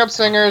are backup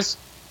singers.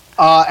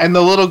 And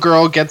the little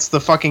girl gets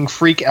the fucking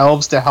freak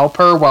elves to help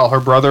her while her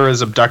brother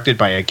is abducted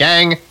by a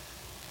gang.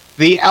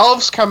 The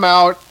elves come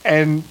out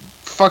and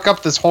fuck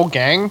up this whole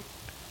gang,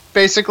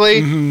 basically.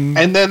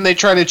 And then they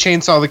try to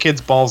chainsaw the kid's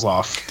balls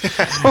off.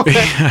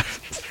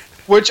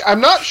 Which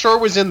I'm not sure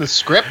was in the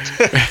script.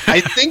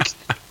 I think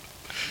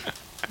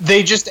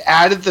they just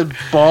added the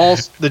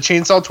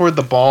chainsaw toward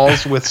the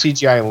balls with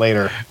CGI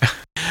later.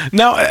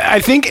 Now, I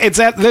think it's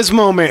at this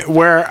moment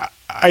where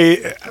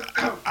I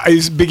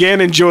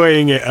began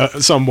enjoying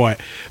it somewhat,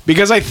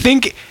 because I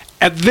think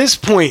at this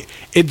point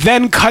it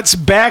then cuts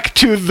back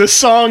to the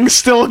song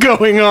still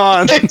going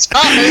on. It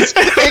does.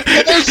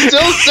 They're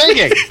still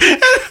singing.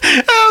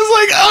 I was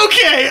like,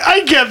 okay,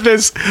 I get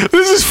this.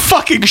 This is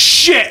fucking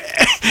shit,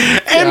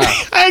 and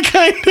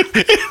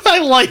I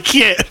like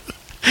it.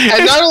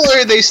 And not only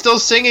are they still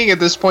singing at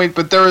this point,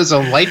 but there is a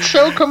light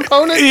show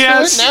component to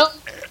it now.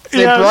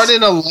 They brought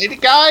in a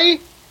light guy.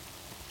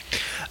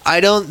 I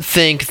don't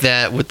think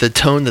that with the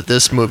tone that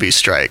this movie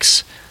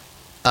strikes,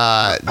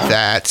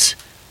 that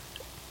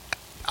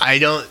I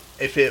don't.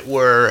 If it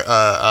were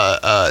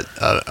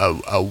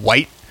a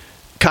white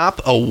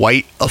cop, a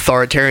white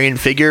authoritarian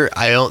figure,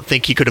 I don't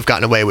think he could have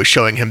gotten away with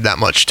showing him that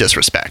much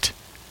disrespect.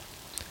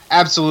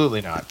 Absolutely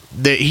not.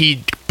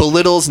 He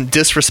belittles and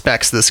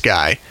disrespects this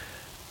guy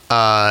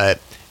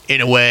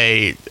in a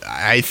way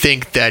I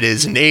think that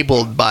is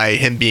enabled by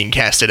him being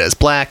casted as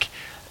black.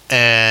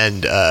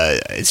 And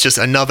it's just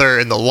another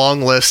in the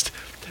long list.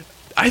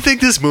 I think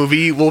this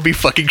movie will be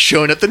fucking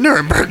shown at the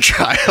Nuremberg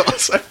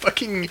trials.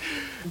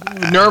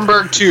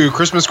 Nuremberg 2,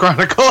 Christmas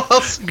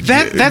Chronicles.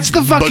 That's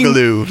the fucking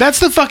Bugaloo. That's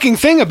the fucking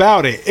thing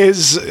about it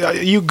is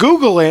you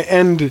Google it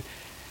and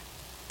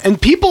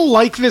people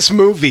like this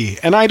movie,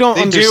 and I don't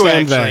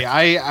understand that.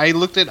 I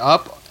looked it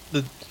up.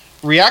 The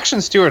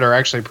reactions to it are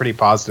actually pretty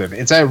positive.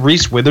 It's that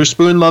Reese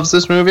Witherspoon loves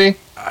this movie.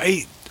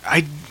 I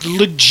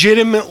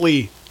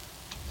legitimately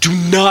do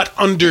not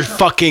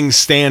fucking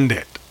stand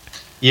it.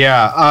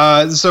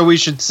 Yeah, so we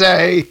should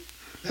say...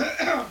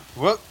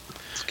 Whoop,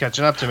 it's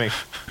catching up to me.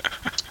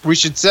 We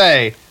should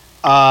say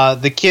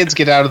the kids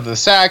get out of the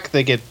sack,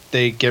 they get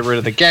rid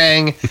of the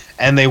gang,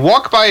 and they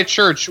walk by a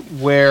church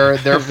where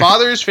their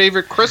father's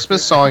favorite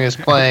Christmas song is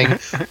playing,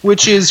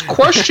 which is ?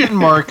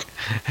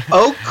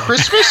 Oh,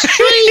 Christmas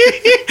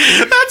tree?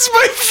 That's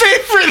my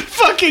favorite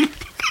fucking...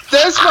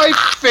 That's my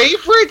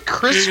favorite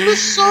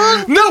Christmas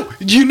song? No,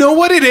 you know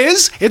what it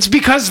is? It's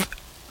because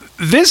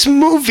this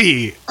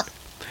movie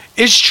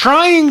is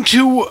trying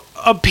to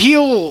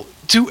appeal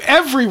to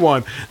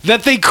everyone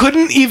that they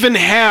couldn't even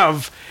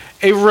have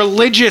a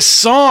religious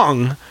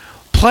song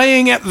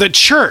playing at the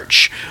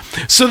church.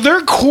 So they're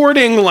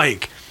courting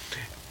like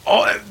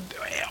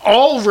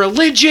all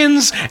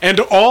religions and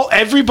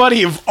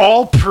everybody of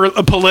all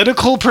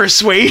political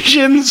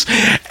persuasions,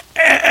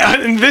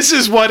 and this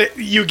is what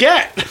you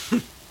get.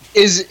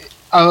 Is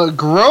a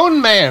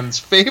grown man's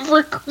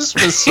favorite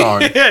Christmas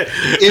song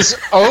is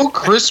 "Oh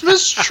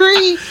Christmas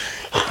Tree"?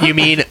 You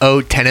mean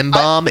 "Oh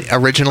Tenenbaum,"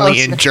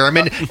 originally in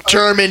German?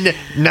 German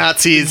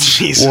Nazis,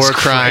 Jesus war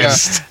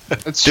crimes. Yeah,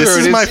 that's true. This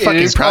is my fucking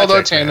it is called "Oh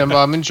project,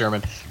 Tenenbaum" in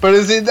German, but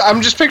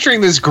I'm just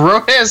picturing this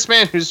grown-ass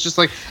man who's just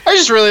like, I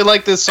just really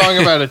like this song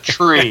about a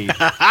tree.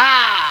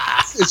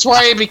 It's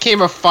why I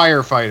became a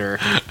firefighter,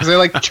 because I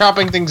like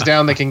chopping things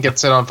down that can get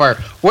set on fire.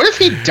 What if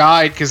he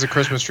died because the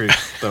Christmas tree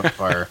lit on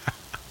fire?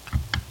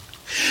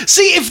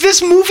 See, if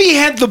this movie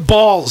had the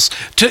balls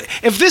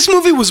if this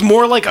movie was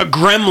more like a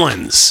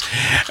Gremlins,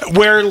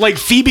 where like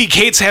Phoebe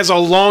Cates has a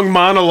long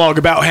monologue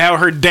about how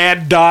her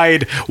dad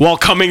died while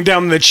coming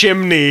down the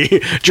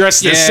chimney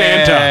dressed as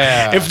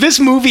Santa. If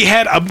this movie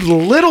had a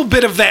little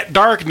bit of that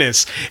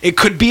darkness, it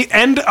could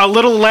end a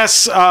little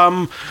less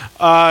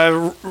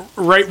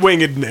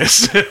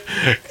right-wingedness.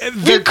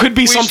 There could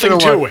be something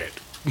to it.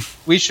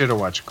 We should have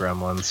watched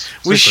Gremlins.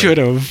 We should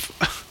have.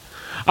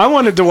 I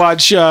wanted to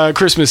watch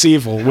Christmas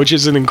Evil, which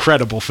is an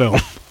incredible film.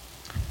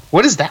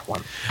 What is that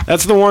one?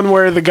 That's the one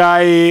where the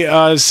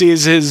guy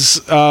sees his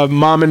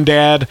mom and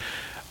dad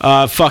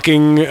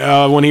fucking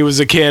when he was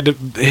a kid.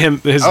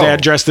 His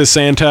dad dressed as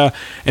Santa,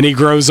 and he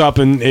grows up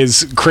and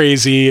is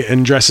crazy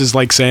and dresses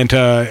like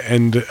Santa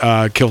and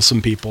kills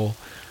some people.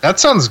 That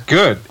sounds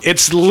good.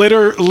 It's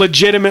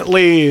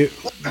legitimately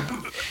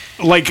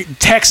like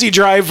Taxi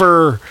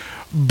Driver,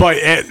 but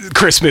at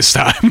Christmas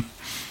time.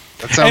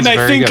 That sounds and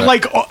I think good.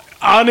 like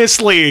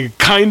honestly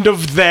kind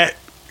of that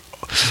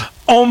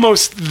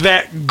almost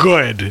that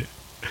good.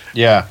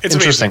 Yeah, it's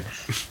interesting.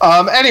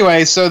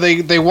 Anyway, so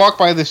they walk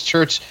by this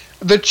church.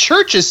 The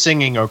church is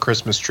singing "Oh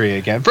Christmas Tree"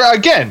 again.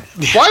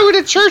 Why would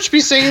a church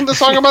be singing the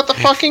song about the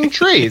fucking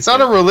tree? It's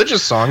not a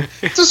religious song.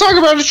 It's a song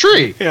about a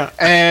tree. Yeah.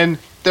 And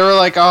they were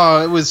like,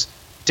 "Oh, it was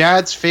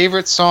Dad's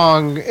favorite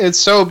song. It's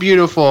so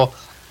beautiful.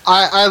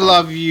 I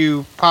love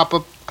you,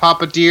 Papa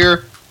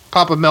Dear,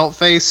 Papa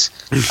Meltface."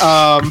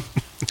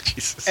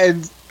 Jesus.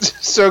 And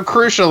so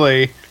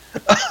crucially,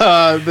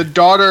 the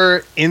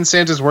daughter in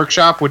Santa's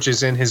workshop, which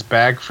is in his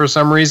bag for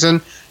some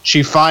reason,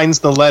 she finds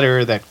the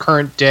letter that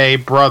current day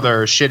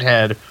brother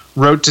shithead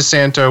wrote to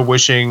Santa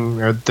wishing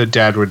the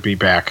dad would be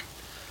back.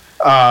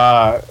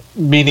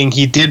 Meaning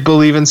he did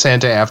believe in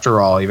Santa after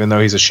all, even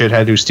though he's a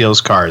shithead who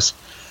steals cars.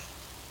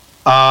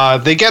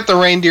 They get the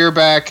reindeer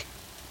back.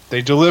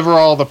 They deliver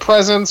all the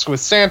presents with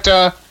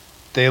Santa.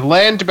 They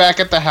land back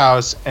at the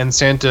house, and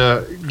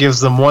Santa gives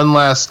them one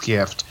last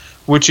gift,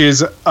 which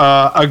is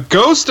a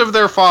ghost of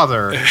their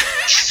father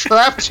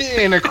trapped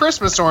in a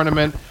Christmas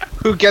ornament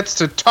who gets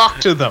to talk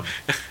to them.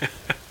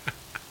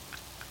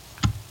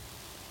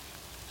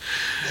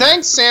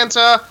 Thanks,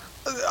 Santa.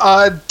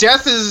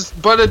 Death is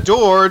but a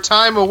door,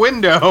 time a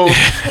window.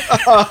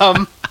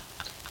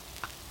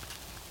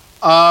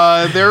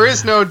 There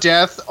is no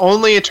death,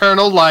 only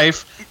eternal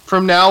life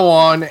from now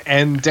on,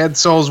 and dead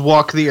souls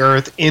walk the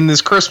earth in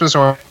this Christmas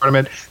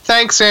ornament.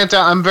 Thanks, Santa.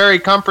 I'm very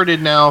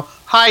comforted now.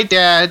 Hi,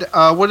 Dad.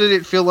 What did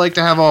it feel like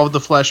to have all of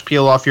the flesh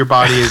peel off your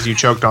body as you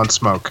choked on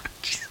smoke?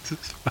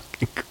 Jesus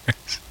fucking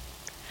Christ.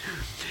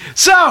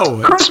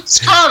 So, Christmas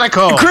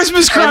Chronicles.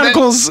 Christmas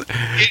Chronicles.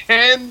 It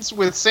ends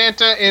with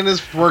Santa in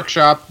his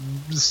workshop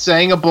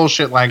saying a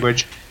bullshit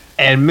language,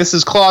 and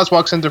Mrs. Claus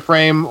walks into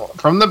frame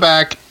from the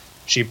back.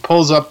 She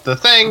pulls up the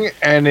thing,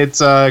 and it's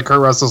Kurt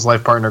Russell's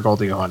life partner,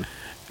 Goldie Hawn.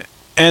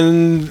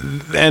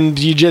 And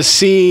you just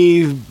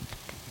see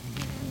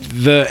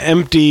the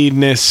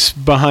emptiness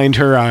behind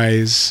her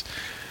eyes.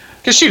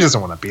 Because she doesn't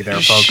want to be there,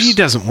 folks. She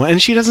doesn't want,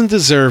 and she doesn't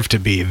deserve to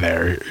be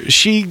there.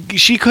 She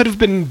could have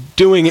been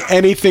doing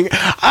anything.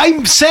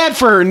 I'm sad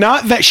for her,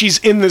 not that she's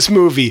in this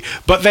movie,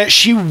 but that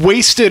she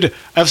wasted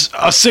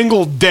a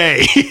single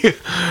day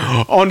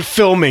on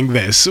filming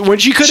this when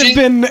she could have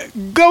been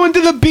going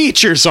to the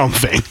beach or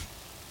something.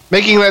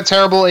 Making that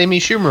terrible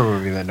Amy Schumer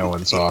movie that no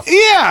one saw.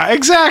 Yeah,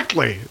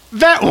 exactly.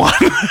 That one.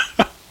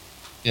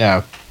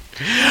 Yeah.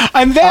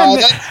 And then,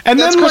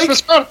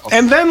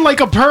 like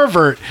a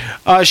pervert,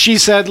 she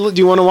said, "Do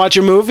you want to watch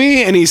a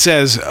movie?" And he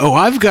says, "Oh,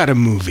 I've got a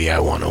movie I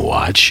want to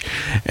watch."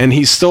 And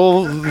he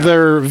stole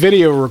their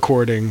video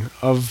recording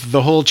of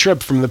the whole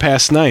trip from the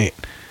past night.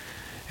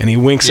 And he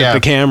winks at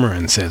the camera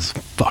and says,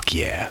 "Fuck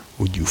yeah.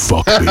 Would you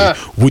fuck me?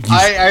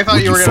 I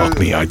thought you were fuck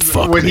me? I'd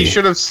fuck what me." He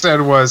should have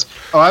said was,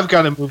 "Oh, I've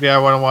got a movie I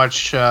want to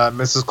watch,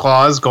 Mrs.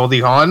 Claus,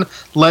 Goldie Hawn.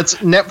 Let's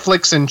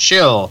Netflix and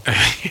chill in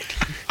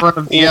front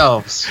of the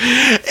elves."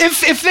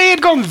 If they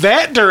had gone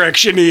that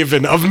direction,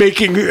 even of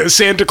making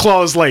Santa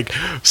Claus like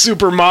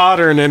super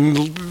modern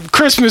and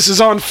Christmas is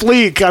on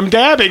fleek, I'm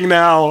dabbing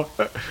now.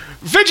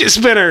 Fidget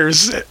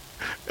spinners.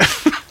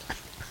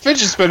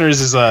 Fidget spinners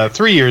is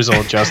 3 years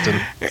old, Justin.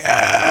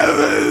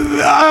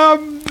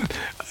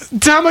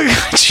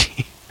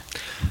 Tamagotchi.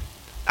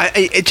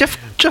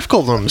 Jeff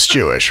Goldblum's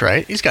Jewish,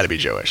 right? He's got to be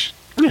Jewish.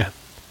 Yeah.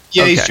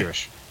 Yeah, Okay. he's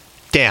Jewish.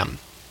 Damn.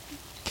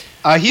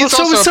 He's Well,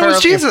 also so is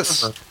apparently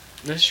Jesus.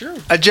 That's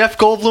true. A Jeff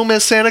Goldblum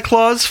as Santa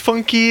Claus,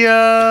 funky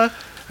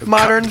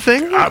modern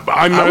thing. I'm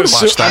I would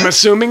watch that.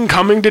 assuming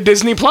coming to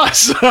Disney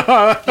Plus. He's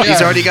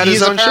already got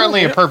his own show. He's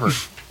apparently a pervert.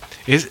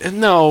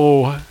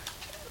 No.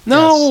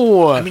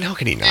 I mean, how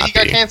can he not He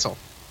got be? canceled.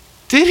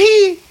 Did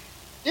he?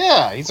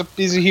 Yeah, he's a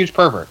huge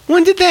pervert.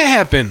 When did that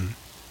happen?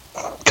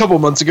 A couple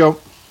months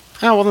ago.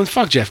 Oh well, then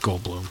fuck Jeff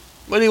Goldblum.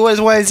 Why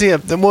is he?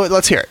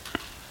 Let's hear it.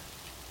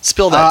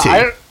 Spill that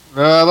tea.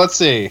 Let's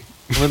see.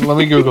 Let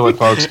me Google it,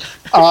 folks.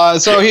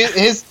 So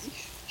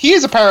he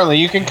is apparently,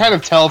 you can kind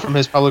of tell from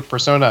his public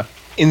persona,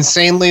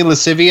 insanely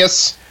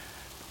lascivious.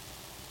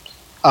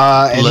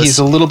 And he's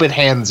a little bit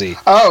handsy.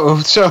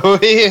 Oh,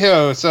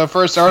 so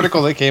first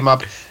article that came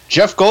up,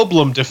 Jeff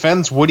Goldblum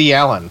defends Woody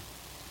Allen.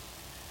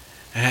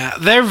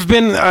 There have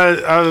been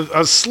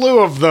a slew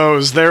of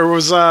those. There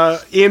was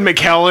Ian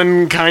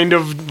McKellen kind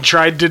of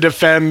tried to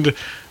defend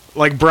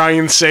like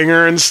Bryan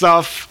Singer and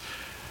stuff,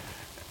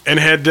 and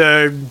had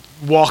to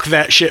walk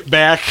that shit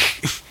back.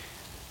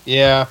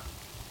 Yeah.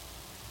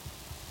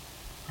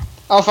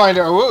 I'll find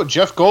out. Oh,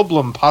 Jeff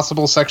Goldblum,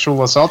 possible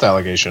sexual assault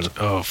allegation.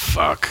 Oh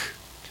fuck!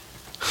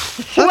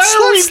 Why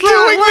are we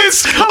doing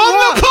this on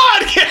the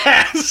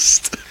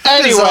podcast?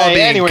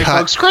 Anyway,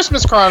 folks,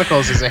 Christmas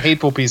Chronicles is a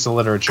hateful piece of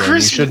literature. You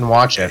shouldn't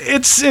watch it.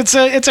 It's a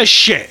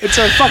shit. It's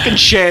a fucking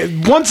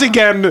shit. Once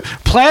again,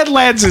 Plaid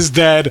Lads is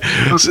dead.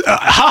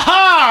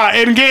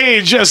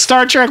 Engage a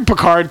Star Trek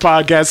Picard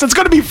podcast. It's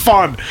gonna be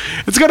fun.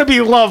 It's gonna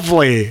be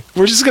lovely.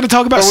 We're just gonna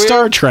talk about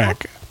Star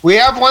Trek. We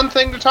have one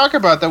thing to talk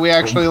about that we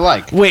actually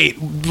like. Wait,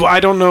 I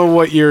don't know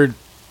what you're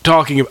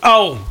talking about.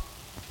 Oh.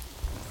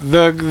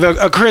 The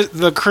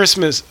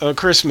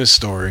Christmas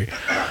Story.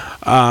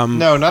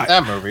 No, not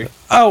that movie.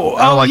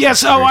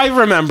 Yes. Oh, I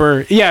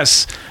remember.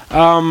 Yes.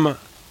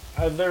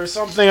 There's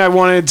something I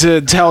wanted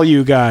to tell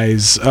you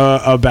guys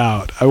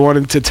about. I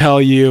wanted to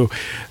tell you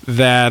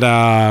that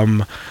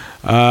I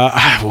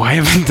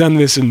haven't done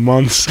this in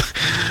months.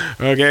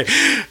 Okay.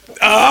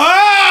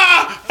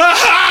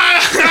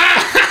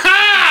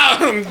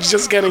 I'm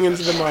just getting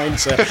into the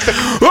mindset.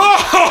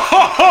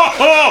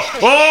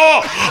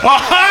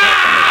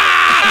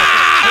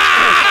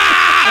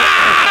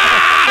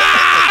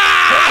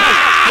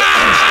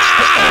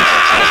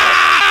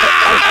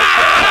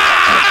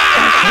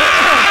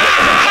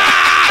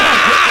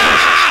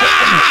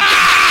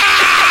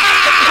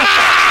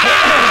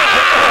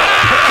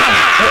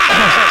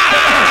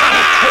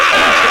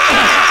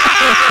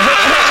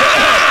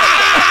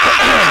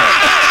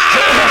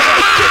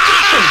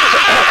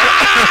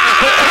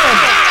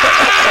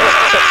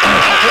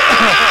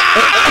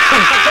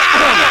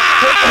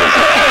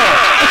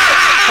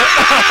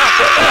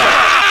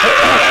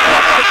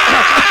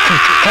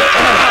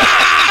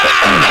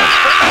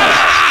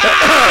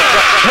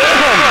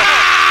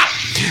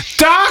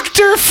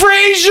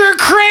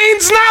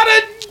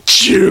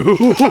 do.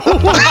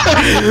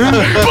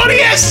 But he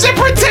has to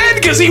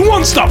pretend because he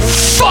wants to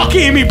fuck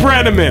Amy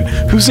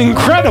Brenneman, who's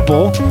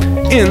incredible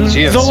in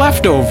The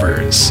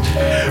Leftovers.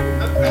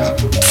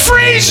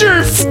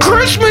 Frasier,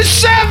 Christmas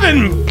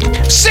 7,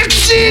 6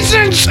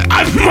 seasons.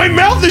 My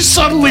mouth is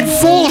suddenly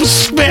full of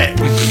spit.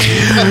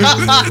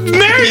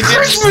 Merry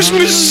Christmas,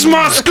 Mrs.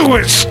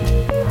 Moskowitz.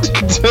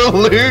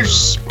 Deluge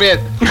spit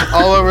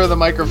all over the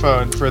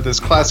microphone for this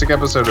classic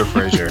episode of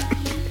Frasier.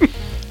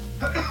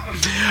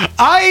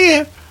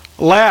 I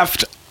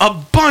laughed a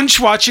bunch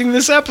watching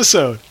this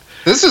episode.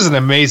 This is an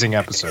amazing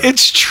episode.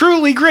 It's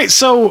truly great.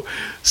 So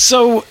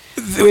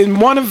in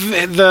one of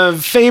the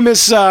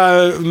famous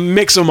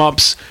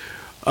mix-em-ups,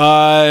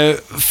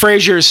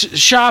 Frasier's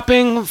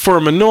shopping for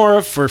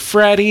menorah for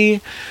Freddie.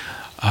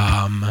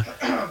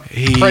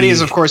 Freddie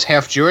is, of course,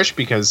 half Jewish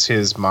because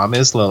his mom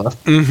is Lilith.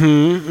 He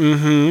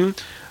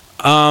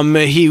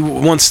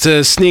wants to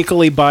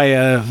sneakily buy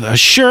a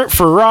shirt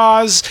for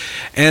Roz,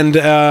 and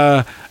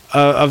a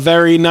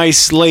very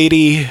nice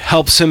lady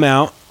helps him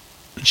out.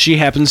 She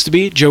happens to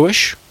be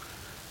Jewish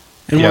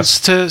and wants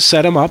to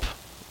set him up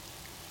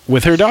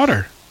with her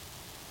daughter.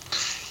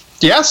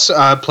 Yes,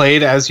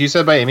 played, as you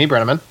said, by Amy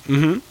Brenneman.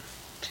 Mm-hmm.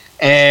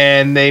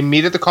 And they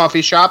meet at the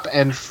coffee shop,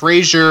 and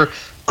Frasier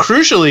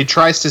crucially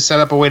tries to set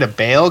up a way to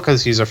bail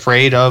because he's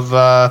afraid of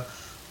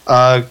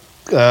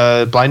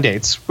blind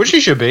dates, which he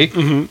should be.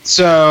 Mm-hmm.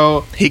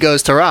 So he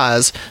goes to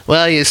Roz.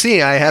 Well, you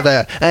see, I have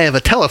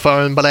a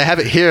telephone, but I have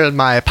it here in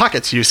my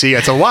pockets. You see,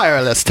 it's a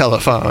wireless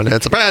telephone.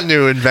 It's a brand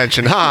new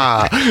invention.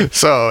 Ha!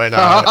 So and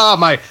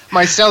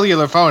my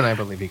cellular phone, I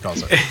believe he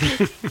calls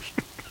it.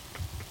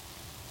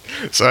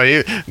 So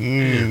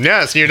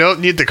yes, you don't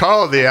need to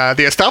call the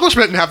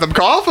establishment and have them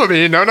call for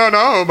me. No,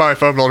 my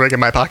phone will ring in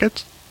my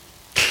pocket.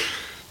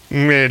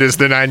 It is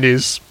the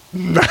 90s.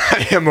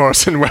 I am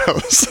Orson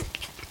Welles.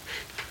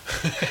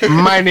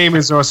 My name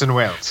is Orson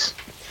Welles.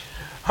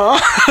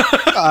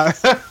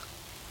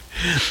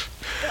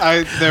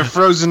 They're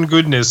frozen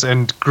goodness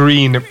and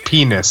green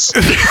penis.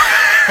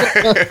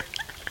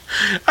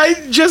 I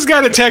just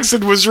got a text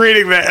and was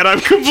reading that, and I'm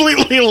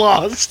completely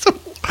lost.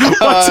 What's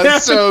happening?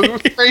 So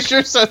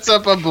Frasier sets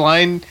up a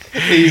blind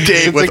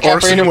date with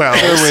Orson Welles.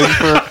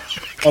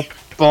 For a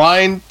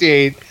blind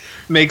date.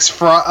 Makes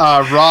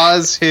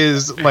Roz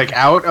his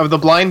out of the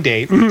blind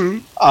date,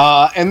 and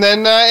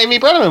then Amy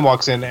Brenneman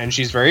walks in, and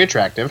she's very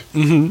attractive.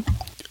 Mm-hmm.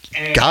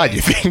 God, you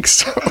think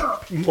so?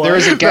 There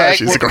is a gag.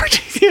 She's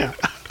gorgeous. Yeah.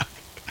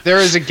 There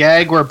is a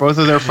gag where both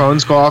of their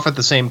phones go off at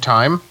the same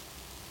time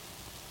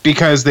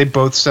because they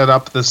both set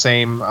up the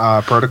same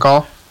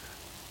protocol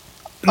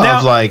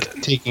of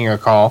taking a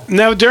call.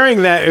 Now,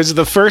 during that, it was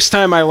the first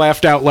time I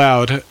laughed out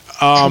loud.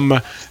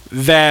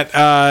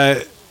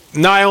 That.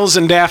 Niles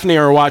and Daphne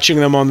are watching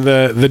them on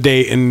the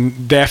date,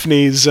 and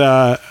Daphne's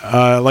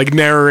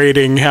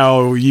narrating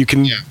how you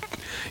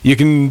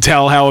can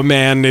tell how a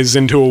man is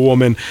into a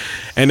woman,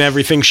 and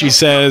everything she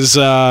says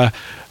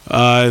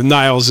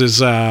Niles is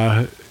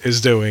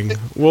doing.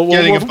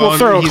 We'll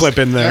throw a clip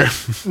in there.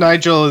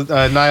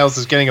 Niles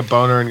is getting a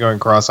boner and going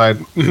cross-eyed.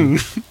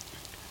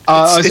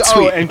 It's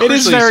sweet. And it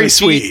is very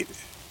sweet.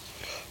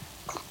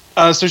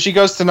 So she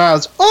goes to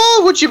Niles.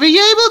 Oh, would you be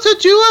able to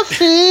do a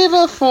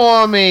favor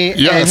for me?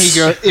 Yes.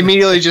 And he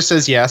immediately just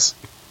says yes.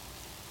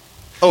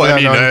 Oh,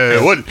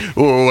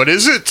 what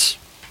is it?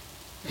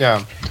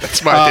 Yeah,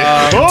 that's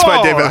my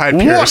David Hyde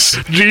Pierce.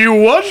 What do you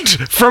want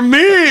from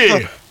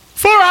me?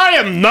 For I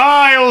am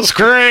Niles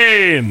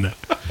Crane.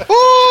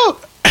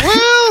 Oh,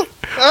 well,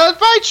 at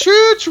my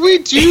church we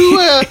do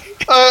a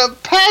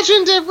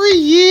pageant every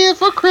year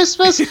for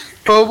Christmas.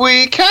 But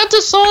we can't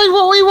decide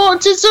what we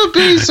want it to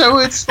be, so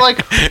it's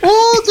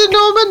all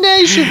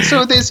denominations.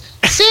 So there's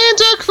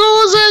Santa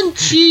Claus and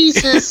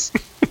Jesus.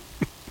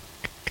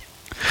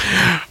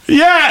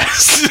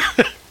 Yes!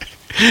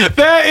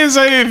 That is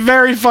a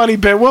very funny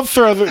bit. We'll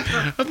throw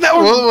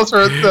we'll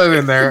throw that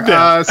in there.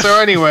 So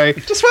anyway,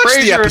 just watch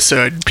the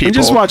episode, people.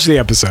 Just watch the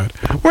episode.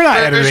 We're not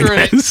editing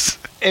this.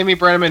 Amy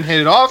Brenneman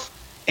hit it off.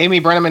 Amy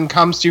Brenneman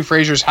comes to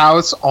Frasier's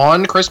house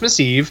on Christmas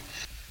Eve.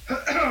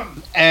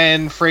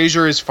 And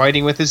Frasier is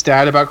fighting with his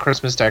dad about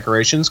Christmas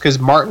decorations because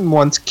Martin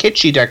wants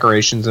kitschy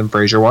decorations and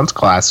Frasier wants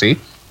classy.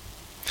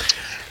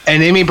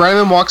 And Amy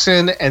Brenneman walks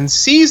in and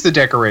sees the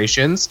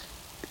decorations.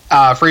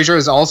 Frasier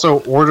has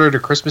also ordered a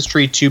Christmas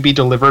tree to be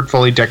delivered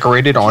fully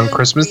decorated on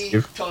Christmas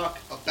Eve. Talk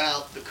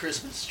about the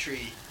Christmas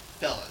tree,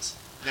 fellas.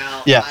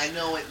 Now, I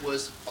know it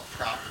was a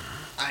prop.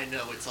 I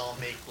know it's all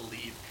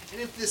make-believe. And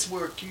if this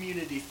were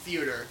community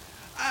theater,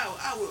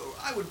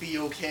 I would be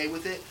okay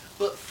with it.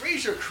 But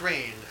Frasier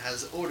Crane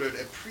has ordered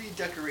a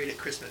pre-decorated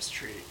Christmas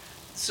tree,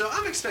 so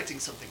I'm expecting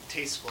something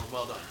tasteful and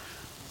well done.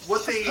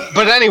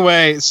 But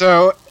anyway,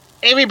 so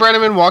Amy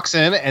Brenneman walks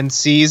in and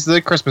sees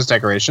the Christmas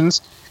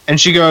decorations, and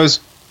she goes,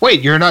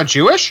 "Wait, you're not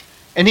Jewish?"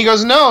 And he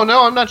goes, No,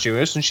 I'm not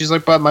Jewish. And she's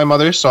like, "But my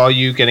mother saw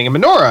you getting a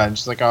menorah." And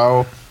she's like,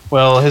 "Oh,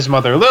 well, his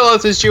mother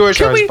Lilith is Jewish.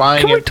 I was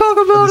buying it." Can we talk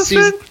about a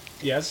thing?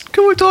 Yes.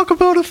 Can we talk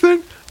about a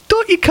thing?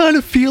 don't you kind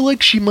of feel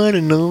like she might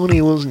have known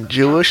he wasn't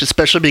Jewish,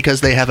 especially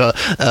because they have a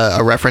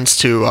reference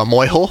to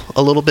Moihol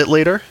a little bit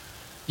later?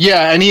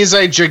 Yeah, and he's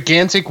a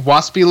gigantic,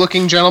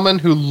 waspy-looking gentleman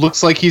who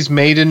looks like he's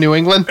made in New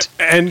England.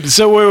 And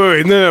so,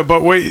 wait, no,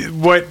 but wait,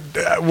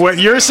 what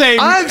you're saying?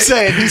 I'm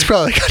saying he's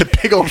probably got a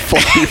big old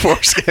floppy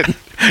foreskin.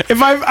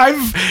 If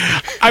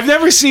I've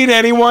never seen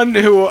anyone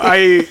who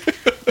I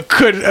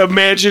could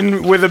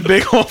imagine with a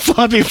big old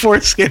floppy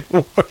foreskin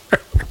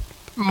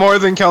more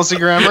than Kelsey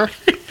Grammer.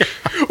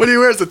 When he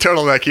wears the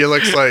turtleneck, he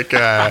looks like.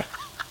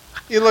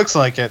 He looks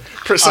like it.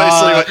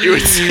 Precisely what you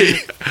would see.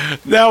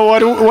 Now,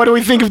 what do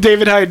we think of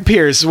David Hyde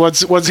Pierce?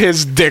 What's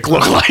his dick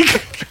look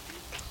like?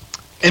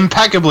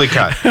 Impeccably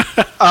cut.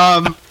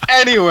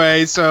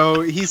 Anyway,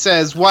 so he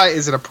says, "Why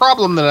is it a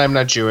problem that I'm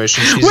not Jewish?"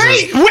 And she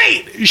says,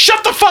 Wait!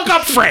 Shut the fuck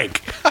up,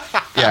 Frank.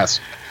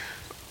 Yes.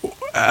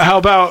 How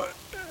about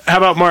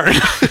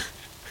Martin?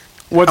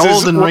 What's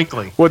old and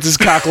wrinkly? What's his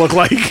cock look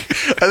like?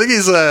 I think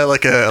he's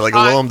like a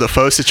Willem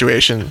Dafoe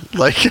situation.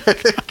 Like,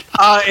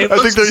 I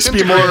think there used to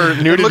be more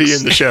nudity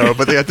in the show,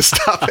 but they had to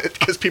stop it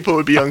because people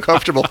would be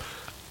uncomfortable.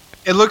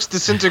 It looks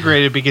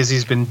disintegrated because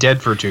he's been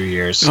dead for 2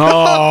 years.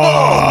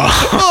 Oh,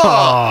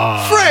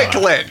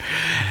 Franklin!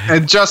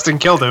 And Justin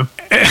killed him.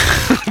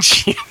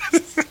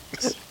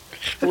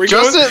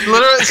 Justin,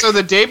 literally, so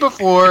the day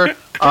before,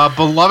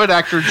 beloved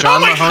actor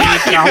John Mahoney.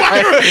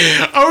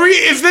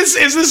 Is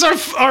this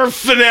our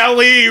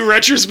finale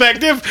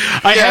retrospective?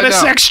 I had a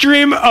sex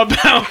dream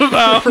about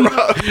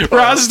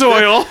Roz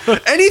Doyle.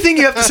 Anything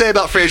you have to say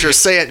about Frasier,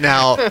 say it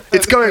now.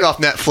 It's going off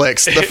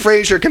Netflix. The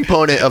Frasier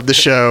component of the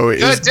show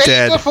is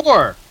dead.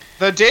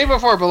 The day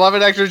before,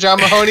 beloved actor John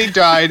Mahoney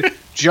died,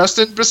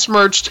 Justin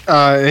besmirched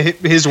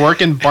his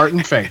work in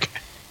Barton Fink.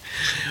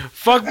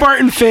 Fuck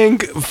Barton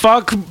Fink.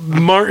 Fuck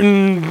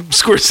Martin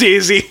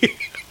Scorsese.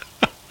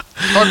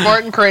 Fuck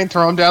Martin Crane.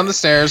 Throw him down the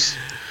stairs.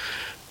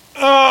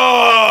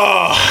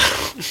 Oh.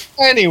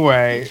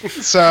 Anyway,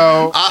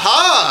 so...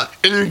 Aha!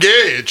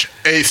 Engage!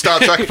 A Star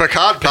Trek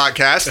Picard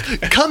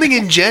podcast coming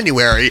in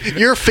January.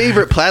 Your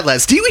favorite Plaid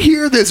Lads. Do you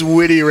hear this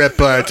witty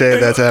repartee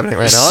that's happening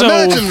right now? So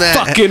imagine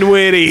that. Fucking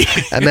witty.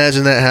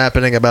 Imagine that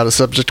happening about a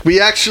subject we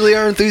actually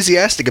are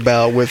enthusiastic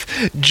about, with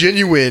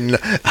genuine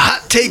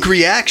hot take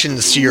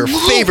reactions to your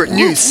favorite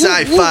new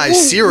sci-fi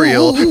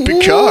serial,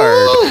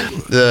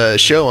 Picard. The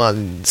show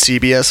on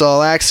CBS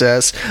All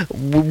Access.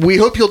 We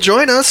hope you'll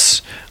join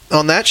us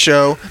on that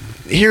show.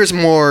 Here's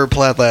more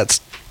Plaid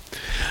Lads.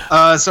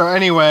 So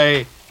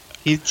anyway,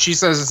 she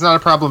says it's not a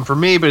problem for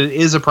me, but it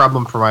is a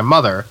problem for my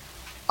mother.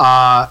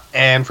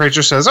 And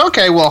Frasier says,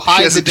 "Okay, we'll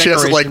hide the decorations." She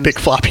doesn't like big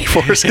floppy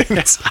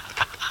foreskins.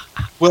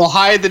 We'll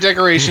hide the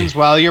decorations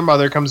while your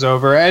mother comes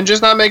over, and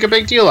just not make a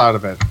big deal out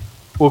of it.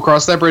 We'll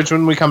cross that bridge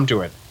when we come to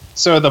it.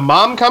 So the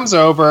mom comes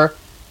over,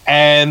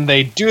 and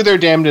they do their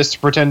damnedest to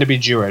pretend to be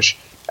Jewish.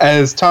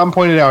 As Tom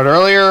pointed out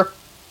earlier,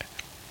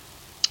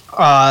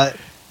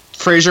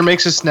 Frasier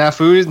makes a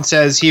snafu and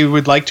says he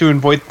would like to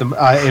invite the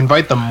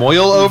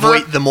Moyle over.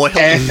 Invite the Moyle.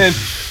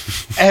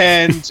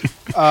 And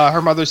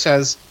her mother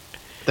says,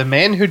 "The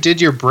man who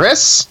did your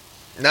bris?"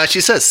 No,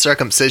 she says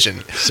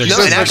circumcision.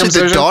 No, and actually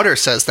the daughter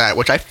says that,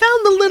 which I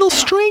found a little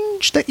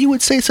strange that you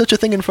would say such a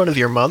thing in front of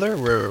your mother.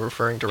 We're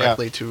referring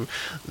directly to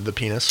the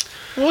penis.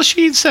 Well,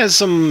 she says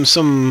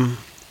some.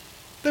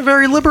 They're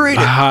very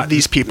liberated.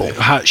 These people.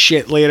 Hot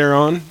shit later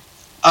on.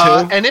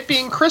 And it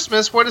being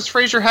Christmas, what does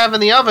Frasier have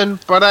in the oven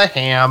but a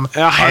ham?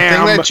 A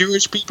thing that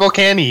Jewish people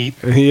can't eat.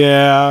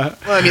 Yeah.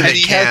 Well, I mean, they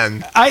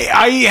can.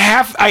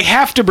 I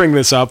have to bring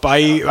this up.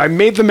 I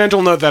made the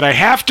mental note that I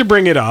have to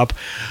bring it up.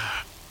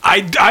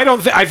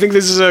 I think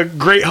this is a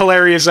great,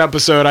 hilarious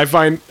episode. I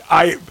find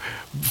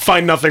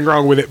nothing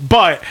wrong with it.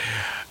 But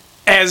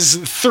as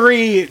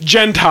 3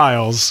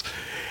 Gentiles,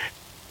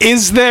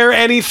 is there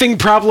anything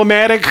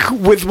problematic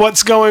with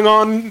what's going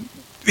on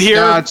here?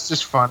 No, it's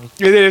just funny.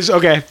 It is?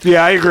 Okay.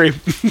 Yeah, I agree.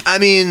 I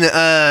mean,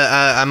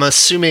 I'm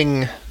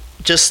assuming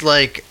just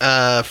like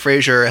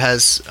Frasier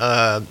has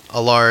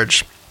a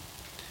large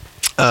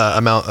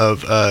amount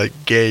of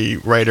gay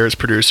writers,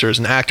 producers,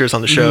 and actors on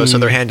the show, so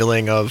their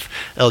handling of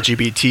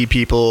LGBT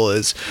people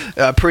is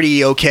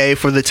pretty okay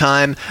for the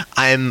time.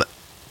 I'm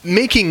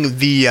making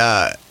the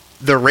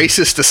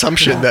racist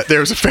assumption that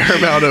there's a fair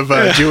amount of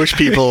Jewish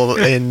people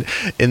in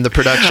the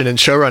production and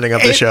showrunning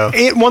of the show.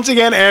 Once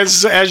again,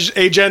 as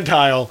a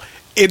Gentile,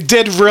 it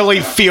did really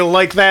feel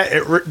like that.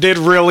 It did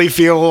really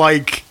feel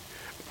like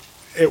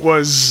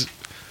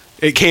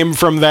it came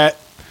from that.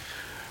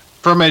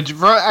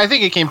 I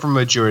think it came from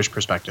a Jewish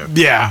perspective.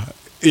 Yeah.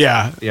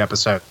 The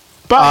episode.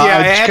 But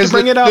I had to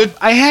bring it up.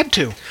 I had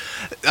to.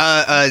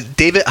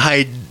 David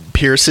Hyde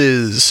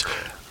Pierce's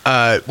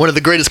one of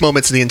the greatest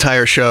moments in the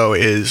entire show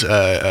is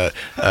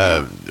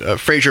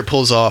Frasier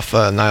pulls off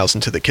Niles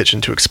into the kitchen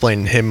to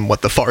explain him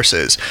what the farce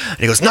is. And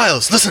he goes,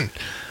 "Niles, listen.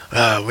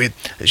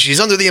 She's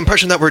under the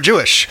impression that we're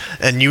Jewish,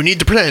 and you need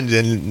to pretend."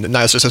 And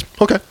Niles just says,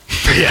 "Okay."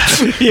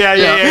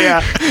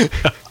 Yeah.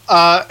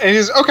 And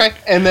he's okay.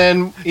 And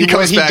then he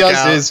comes back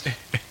out,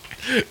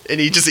 and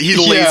he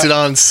lays it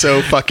on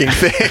so fucking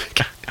thick.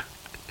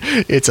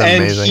 It's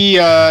amazing.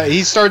 And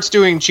he starts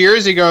doing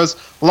cheers. He goes,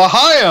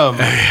 L'chaim!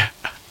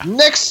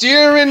 Next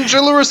year in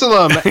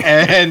Jerusalem.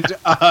 And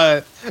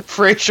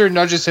Frasier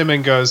nudges him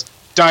and goes,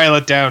 dial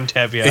it down,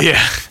 Tevye.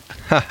 Yeah.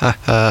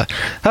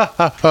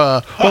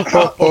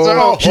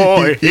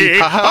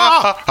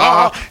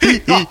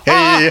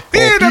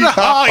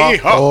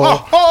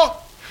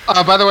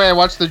 By the way, I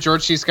watched the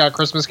George C. Scott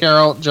Christmas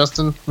Carol,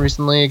 Justin,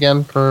 recently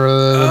again for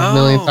the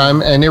millionth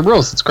time, and it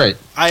rules. It's great.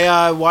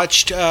 I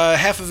watched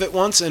half of it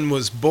once and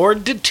was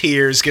bored to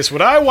tears. Guess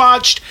what I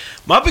watched?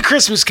 Muppet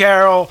Christmas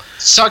Carol.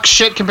 Sucks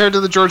shit compared to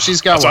the George C.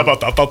 Scott one.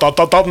 That's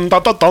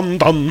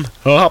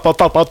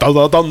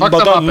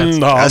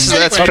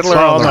Fiddler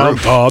on the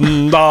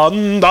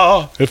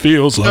Roof. It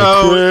feels like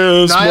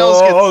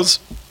Christmas.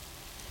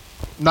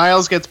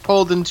 Niles gets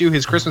pulled into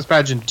his Christmas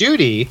pageant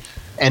duty,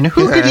 and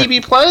who could he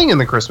be playing in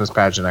the Christmas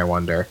pageant, I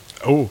wonder?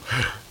 Oh.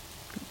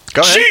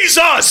 Go ahead.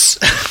 Jesus!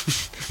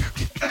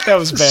 That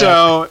was bad.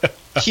 So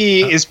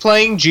he is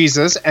playing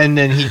Jesus, and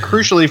then he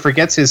crucially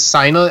forgets his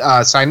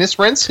sinus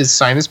rinse, his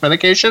sinus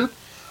medication.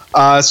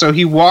 So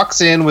he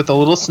walks in with a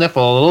little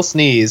sniffle, a little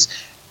sneeze,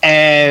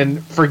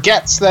 and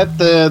forgets that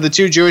the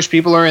two Jewish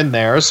people are in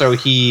there. So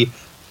he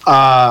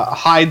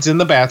hides in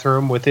the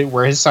bathroom with it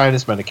where his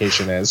sinus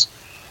medication is.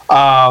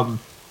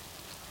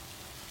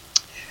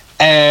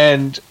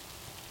 And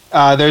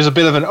there's a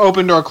bit of an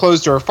open door,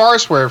 closed door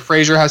farce where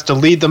Frasier has to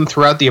lead them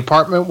throughout the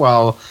apartment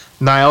while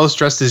Niles,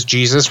 dressed as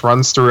Jesus,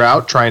 runs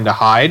throughout trying to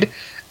hide.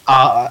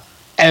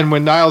 And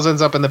when Niles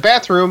ends up in the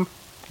bathroom,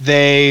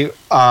 they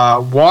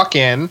walk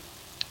in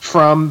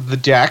from the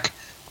deck.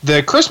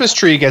 The Christmas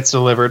tree gets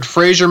delivered.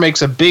 Frasier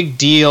makes a big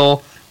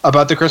deal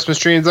about the Christmas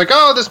tree. He's like,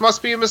 oh, this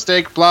must be a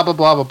mistake, blah, blah,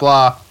 blah, blah,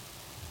 blah.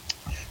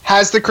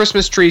 Has the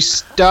Christmas tree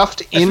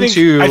stuffed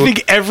into... I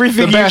think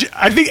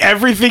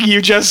everything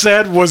you just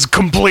said was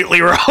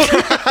completely wrong.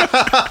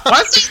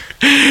 What?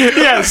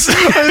 Yes.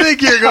 I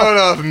think you're going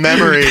off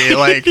memory,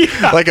 like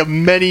a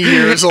many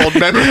years old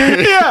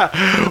memory.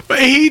 Yeah.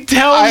 He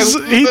tells...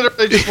 I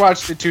literally just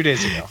watched it 2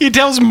 days ago. He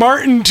tells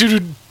Martin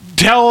to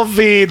tell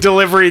the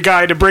delivery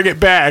guy to bring it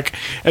back,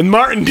 and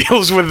Martin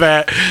deals with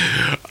that.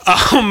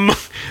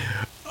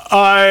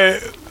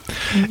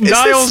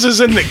 Niles is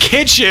in the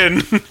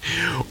kitchen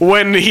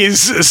when he's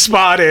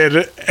spotted,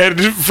 and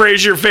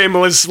Frasier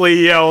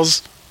famously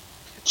yells,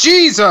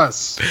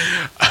 Jesus!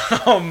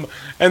 And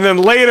then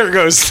later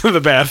goes to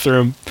the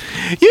bathroom.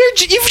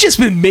 You've just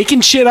been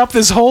making shit up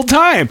this whole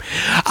time.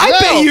 I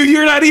bet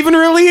you're not even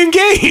really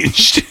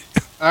engaged.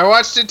 I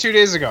watched it 2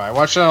 days ago. I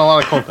watched it on a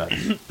lot of cold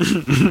bed.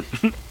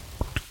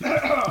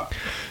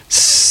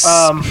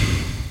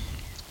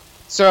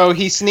 So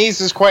he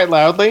sneezes quite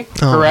loudly,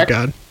 correct? Oh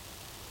my God.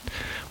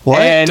 What?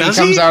 And he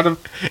comes out of...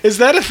 Is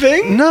that a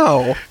thing?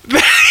 No.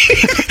 That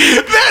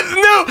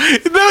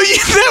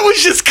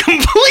was just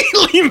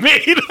completely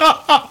made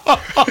up.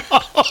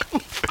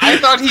 I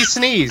thought he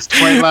sneezed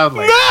quite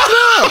loudly.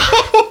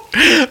 No!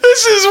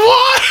 This is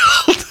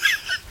wild!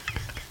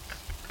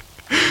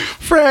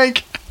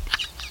 Frank,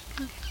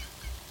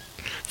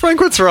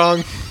 what's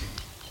wrong?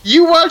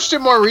 You watched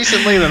it more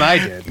recently than I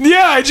did.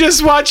 Yeah, I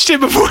just watched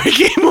it before I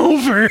came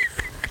over.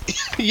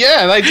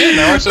 Yeah, I did.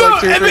 I watched it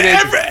like 2 or 3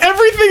 days ago.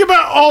 Everything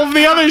about all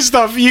the other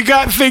stuff, you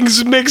got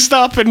things mixed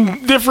up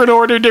in different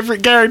order,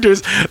 different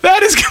characters.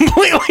 That is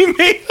completely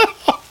made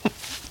up.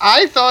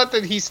 I thought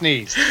that he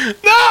sneezed.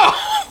 No!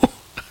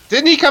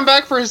 Didn't he come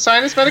back for his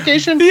sinus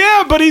medication?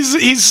 Yeah, but he's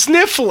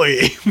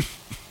sniffly.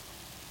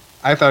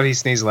 I thought he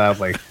sneezed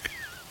loudly.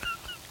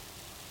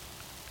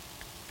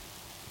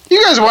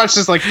 You guys watched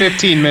this like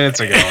 15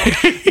 minutes ago.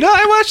 No,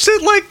 I watched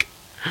it like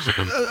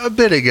a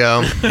bit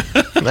ago.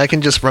 I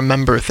can just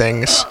remember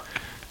things.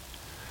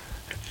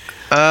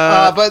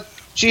 But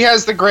she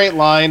has the great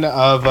line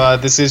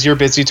of, this is your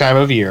busy time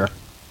of year.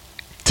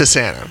 To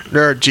Santa.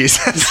 Or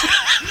Jesus.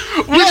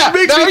 Which Yeah,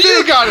 makes no, me you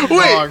think, got it wrong.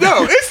 Wait,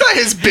 no, it's not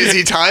his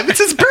busy time. It's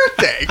his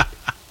birthday.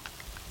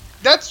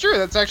 That's true.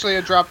 That's actually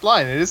a dropped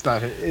line. It is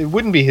not. It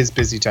wouldn't be his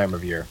busy time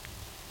of year.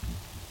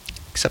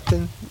 Except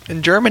in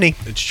Germany.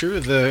 It's true.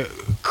 The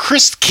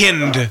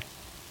Christkind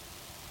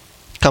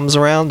Comes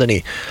around and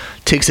he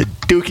takes a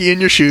dookie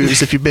in your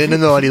shoes if you've been a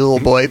naughty little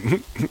boy.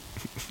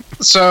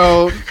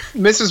 So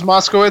Mrs.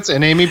 Moskowitz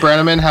and Amy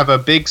Brenneman have a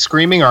big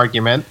screaming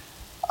argument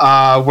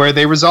where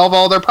they resolve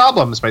all their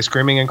problems by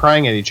screaming and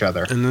crying at each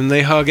other. And then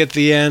they hug at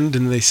the end,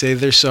 and they say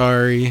they're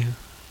sorry.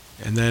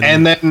 And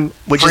then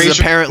Which Frasier is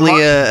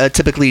apparently a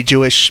typically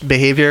Jewish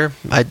behavior.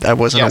 I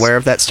wasn't aware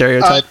of that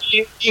stereotype.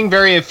 Being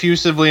very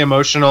effusively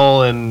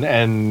emotional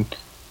and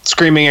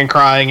screaming and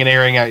crying and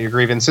airing out your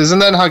grievances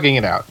and then hugging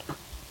it out.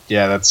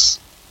 Yeah, that's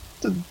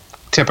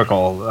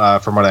typical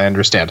from what I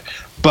understand.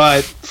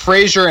 But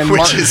Frasier and Which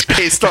Martin... is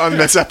based on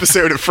this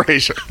episode of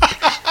Frasier.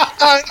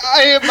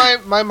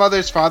 my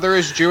mother's father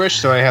is Jewish,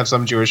 so I have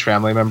some Jewish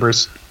family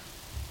members.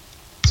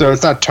 So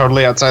it's not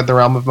totally outside the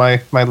realm of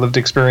my lived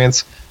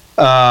experience.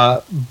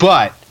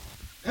 But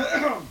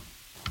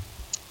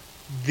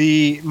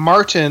the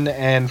Martin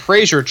and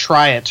Frasier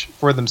try it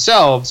for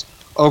themselves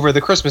over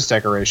the Christmas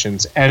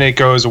decorations, and it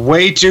goes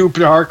way too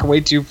dark, way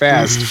too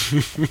fast.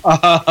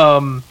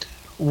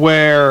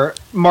 Where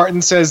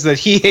Martin says that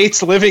he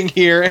hates living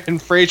here, and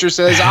Frasier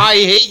says, "I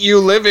hate you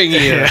living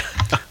here."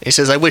 He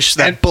says, "I wish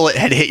that bullet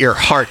had hit your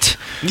heart."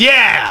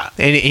 Yeah.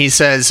 And he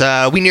says,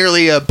 "We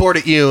nearly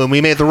aborted you, and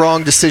we made the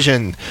wrong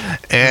decision."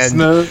 And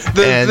this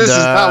is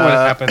not what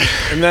happened.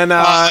 And then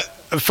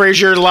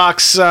Frasier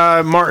locks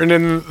Martin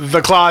in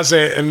the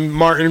closet, and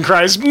Martin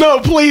cries, "No,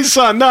 please,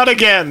 son, not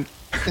again."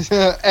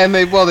 And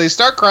they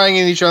start crying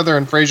at each other,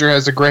 and Frasier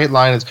has a great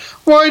line: "Is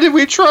why did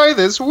we try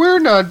this? We're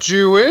not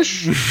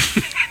Jewish."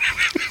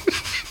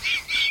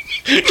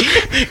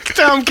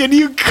 Tom, can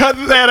you cut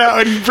that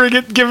out and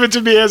give it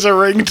to me as a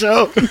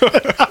ringtone?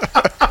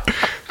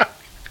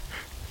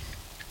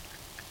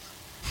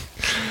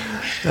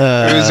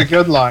 It was a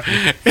good line.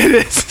 It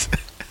is.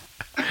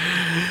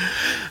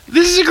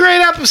 This is a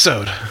great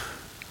episode.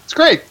 It's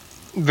great.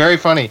 Very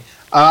funny.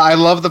 I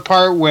love the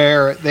part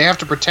where they have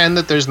to pretend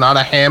that there's not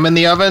a ham in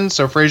the oven.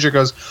 So Frasier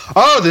goes,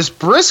 "Oh, this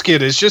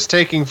brisket is just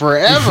taking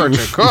forever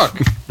to cook."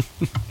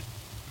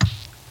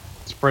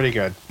 It's pretty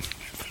good.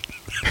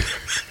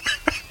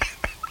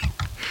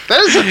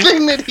 That is the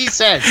thing that he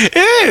said. It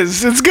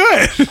is. It's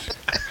good.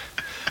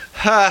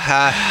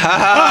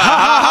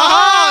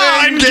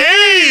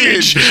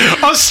 Engage!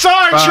 A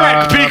Star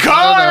Trek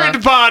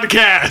Picard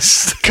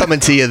podcast. Coming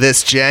to you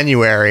this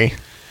January.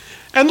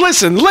 And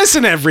listen,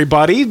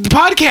 everybody. The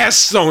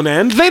podcasts don't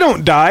end. They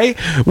don't die.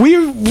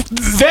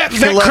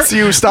 Unless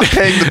you stop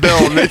paying the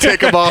bill and they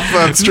take them off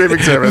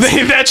streaming service.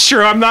 That's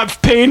true. I'm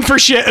not paying for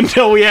shit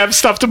until we have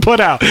stuff to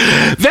put out.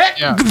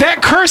 That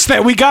curse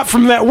that we got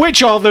from that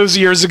witch all those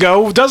years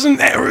ago doesn't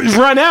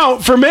run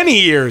out for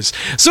many years.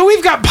 So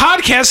we've got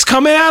podcasts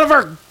coming out of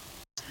our...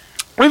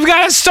 We've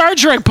got a Star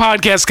Trek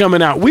podcast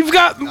coming out. We've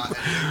got we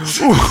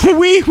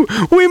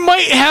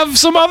might have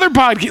some other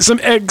some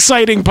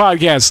exciting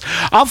podcasts.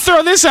 I'll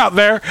throw this out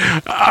there.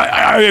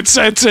 It's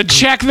a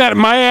check that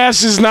my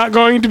ass is not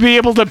going to be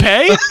able to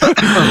pay.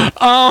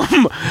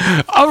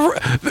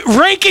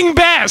 Rankin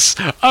Bass,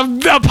 a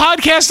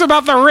podcast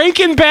about the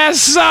Rankin Bass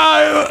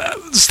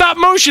stop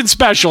motion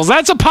specials.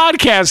 That's a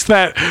podcast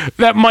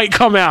that might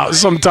come out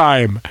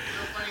sometime.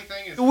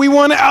 We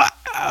want to.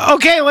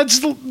 Okay, let's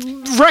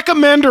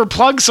recommend or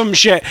plug some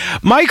shit.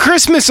 My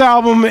Christmas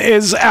album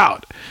is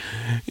out.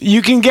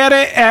 You can get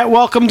it at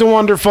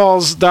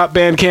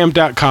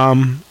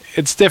welcometowonderfalls.bandcamp.com.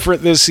 It's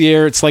different this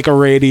year. It's like a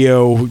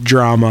radio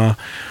drama.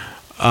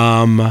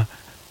 I'm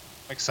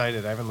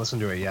excited. I haven't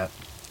listened to it yet.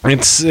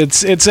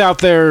 It's out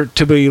there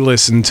to be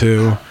listened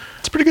to.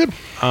 It's pretty good.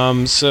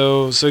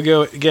 So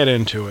go get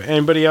into it.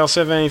 Anybody else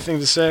have anything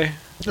to say?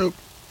 Nope.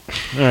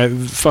 All right,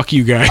 fuck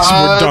you guys.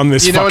 We're done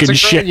this fucking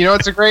shit. You know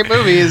what's a great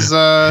movie is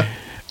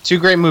two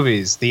great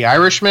movies, The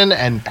Irishman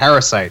and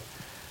Parasite.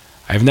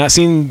 I have not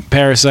seen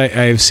Parasite.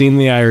 I have seen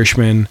The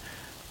Irishman.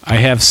 I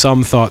have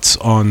some thoughts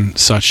on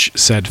such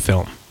said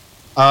film.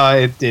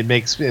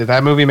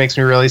 That movie makes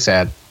me really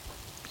sad.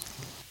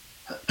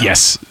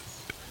 Yes.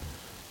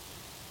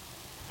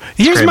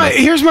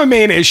 Here's my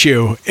main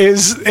issue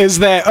is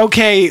that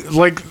okay,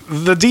 like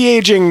the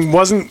de-aging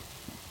wasn't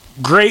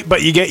great,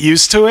 but you get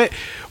used to it.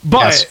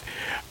 But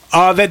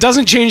that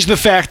doesn't change the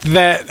fact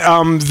that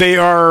they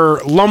are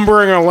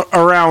lumbering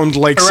around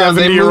like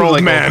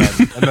 70-year-old men.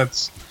 And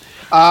that's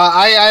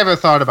I have a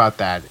thought about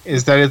that.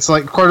 Is that it's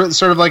like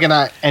sort of like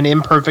an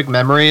imperfect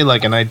memory,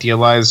 like an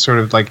idealized sort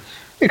of like,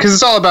 because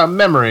it's all about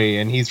memory,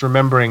 and he's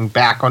remembering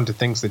back onto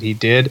things that he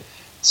did.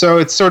 So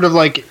it's sort of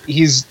like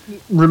he's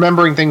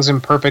remembering things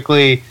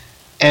imperfectly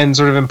and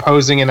sort of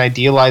imposing an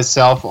idealized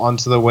self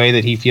onto the way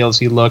that he feels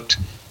he looked.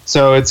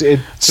 So it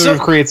sort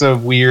of creates a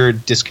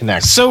weird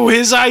disconnect. So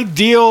his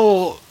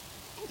ideal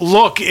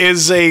look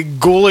is a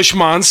ghoulish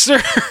monster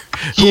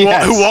who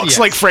walks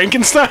like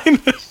Frankenstein?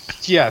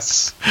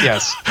 Yes.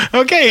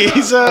 Okay,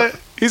 he's a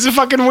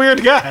fucking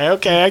weird guy.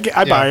 Okay,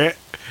 I buy it.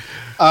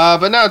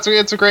 But no,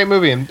 it's a great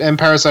movie, and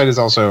Parasite is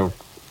also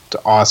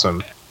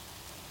awesome.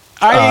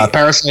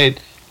 Parasite,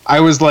 I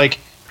was like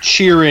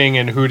cheering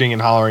and hooting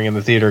and hollering in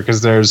the theater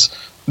because there's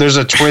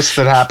a twist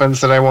that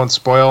happens that I won't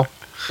spoil,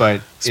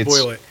 but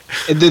spoil it.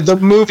 The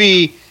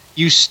movie,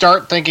 you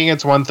start thinking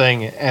it's one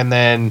thing, and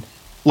then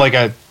like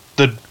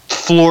the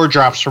floor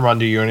drops from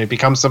under you, and it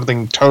becomes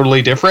something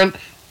totally different,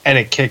 and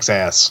it kicks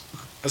ass.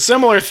 A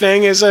similar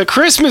thing is a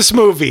Christmas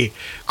movie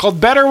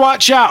called Better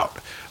Watch Out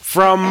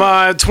from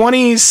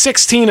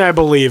 2016, I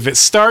believe. It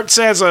starts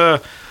as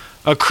a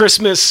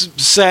Christmas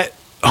set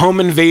home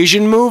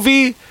invasion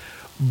movie,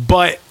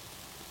 but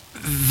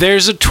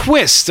there's a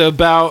twist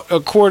about a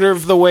quarter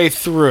of the way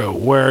through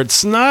where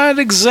it's not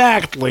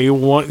exactly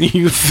what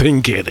you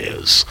think it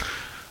is.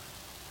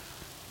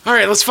 All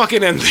right, let's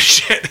fucking end this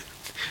shit.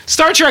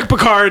 Star Trek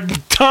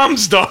Picard,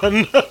 Tom's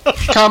done.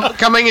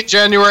 Coming in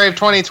January of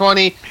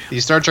 2020, the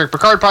Star Trek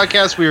Picard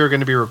podcast, we are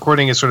going to be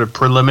recording a sort of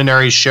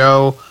preliminary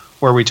show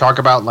where we talk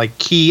about like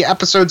key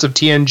episodes of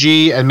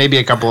TNG and maybe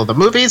a couple of the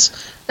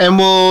movies, and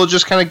we'll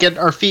just kind of get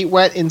our feet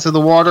wet into the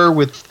water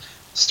with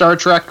Star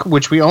Trek,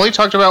 which we only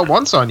talked about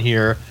once on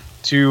here,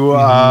 to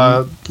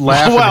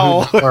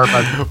laugh.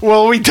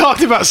 Well, we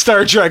talked about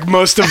Star Trek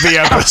most of the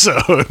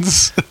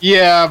episodes.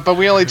 Yeah, but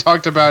we only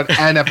talked about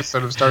an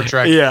episode of Star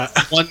Trek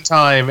one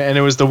time, and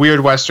it was the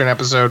Weird Western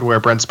episode where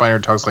Brent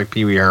Spiner talks like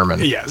Pee Wee Herman.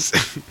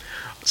 Yes.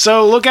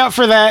 So look out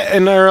for that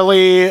in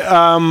early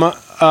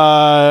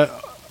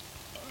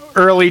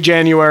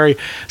January.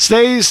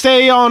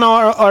 Stay on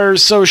our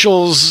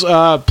socials,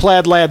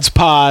 Plaid Lads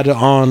Pod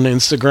on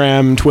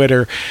Instagram,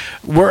 Twitter.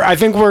 I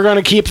think we're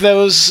going to keep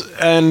those,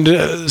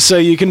 and so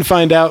you can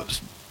find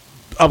out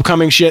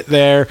upcoming shit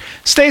there.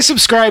 Stay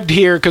subscribed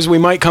here because we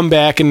might come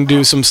back and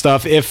do some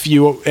stuff if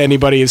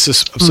anybody is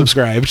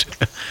subscribed.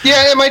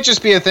 Yeah, it might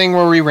just be a thing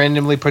where we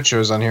randomly put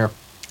shows on here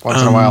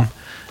once in a while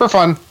for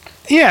fun.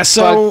 Yeah,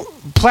 so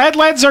Plaid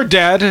Lads are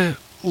dead.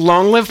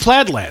 Long live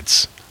Plaid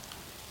Lads.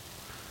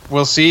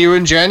 We'll see you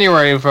in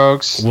January,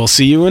 folks. We'll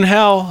see you in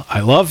hell. I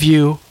love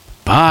you.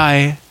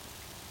 Bye.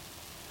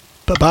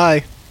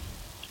 Bye-bye.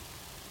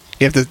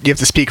 You have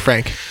to speak,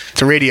 Frank.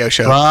 It's a radio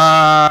show.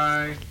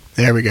 Bye.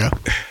 There we go.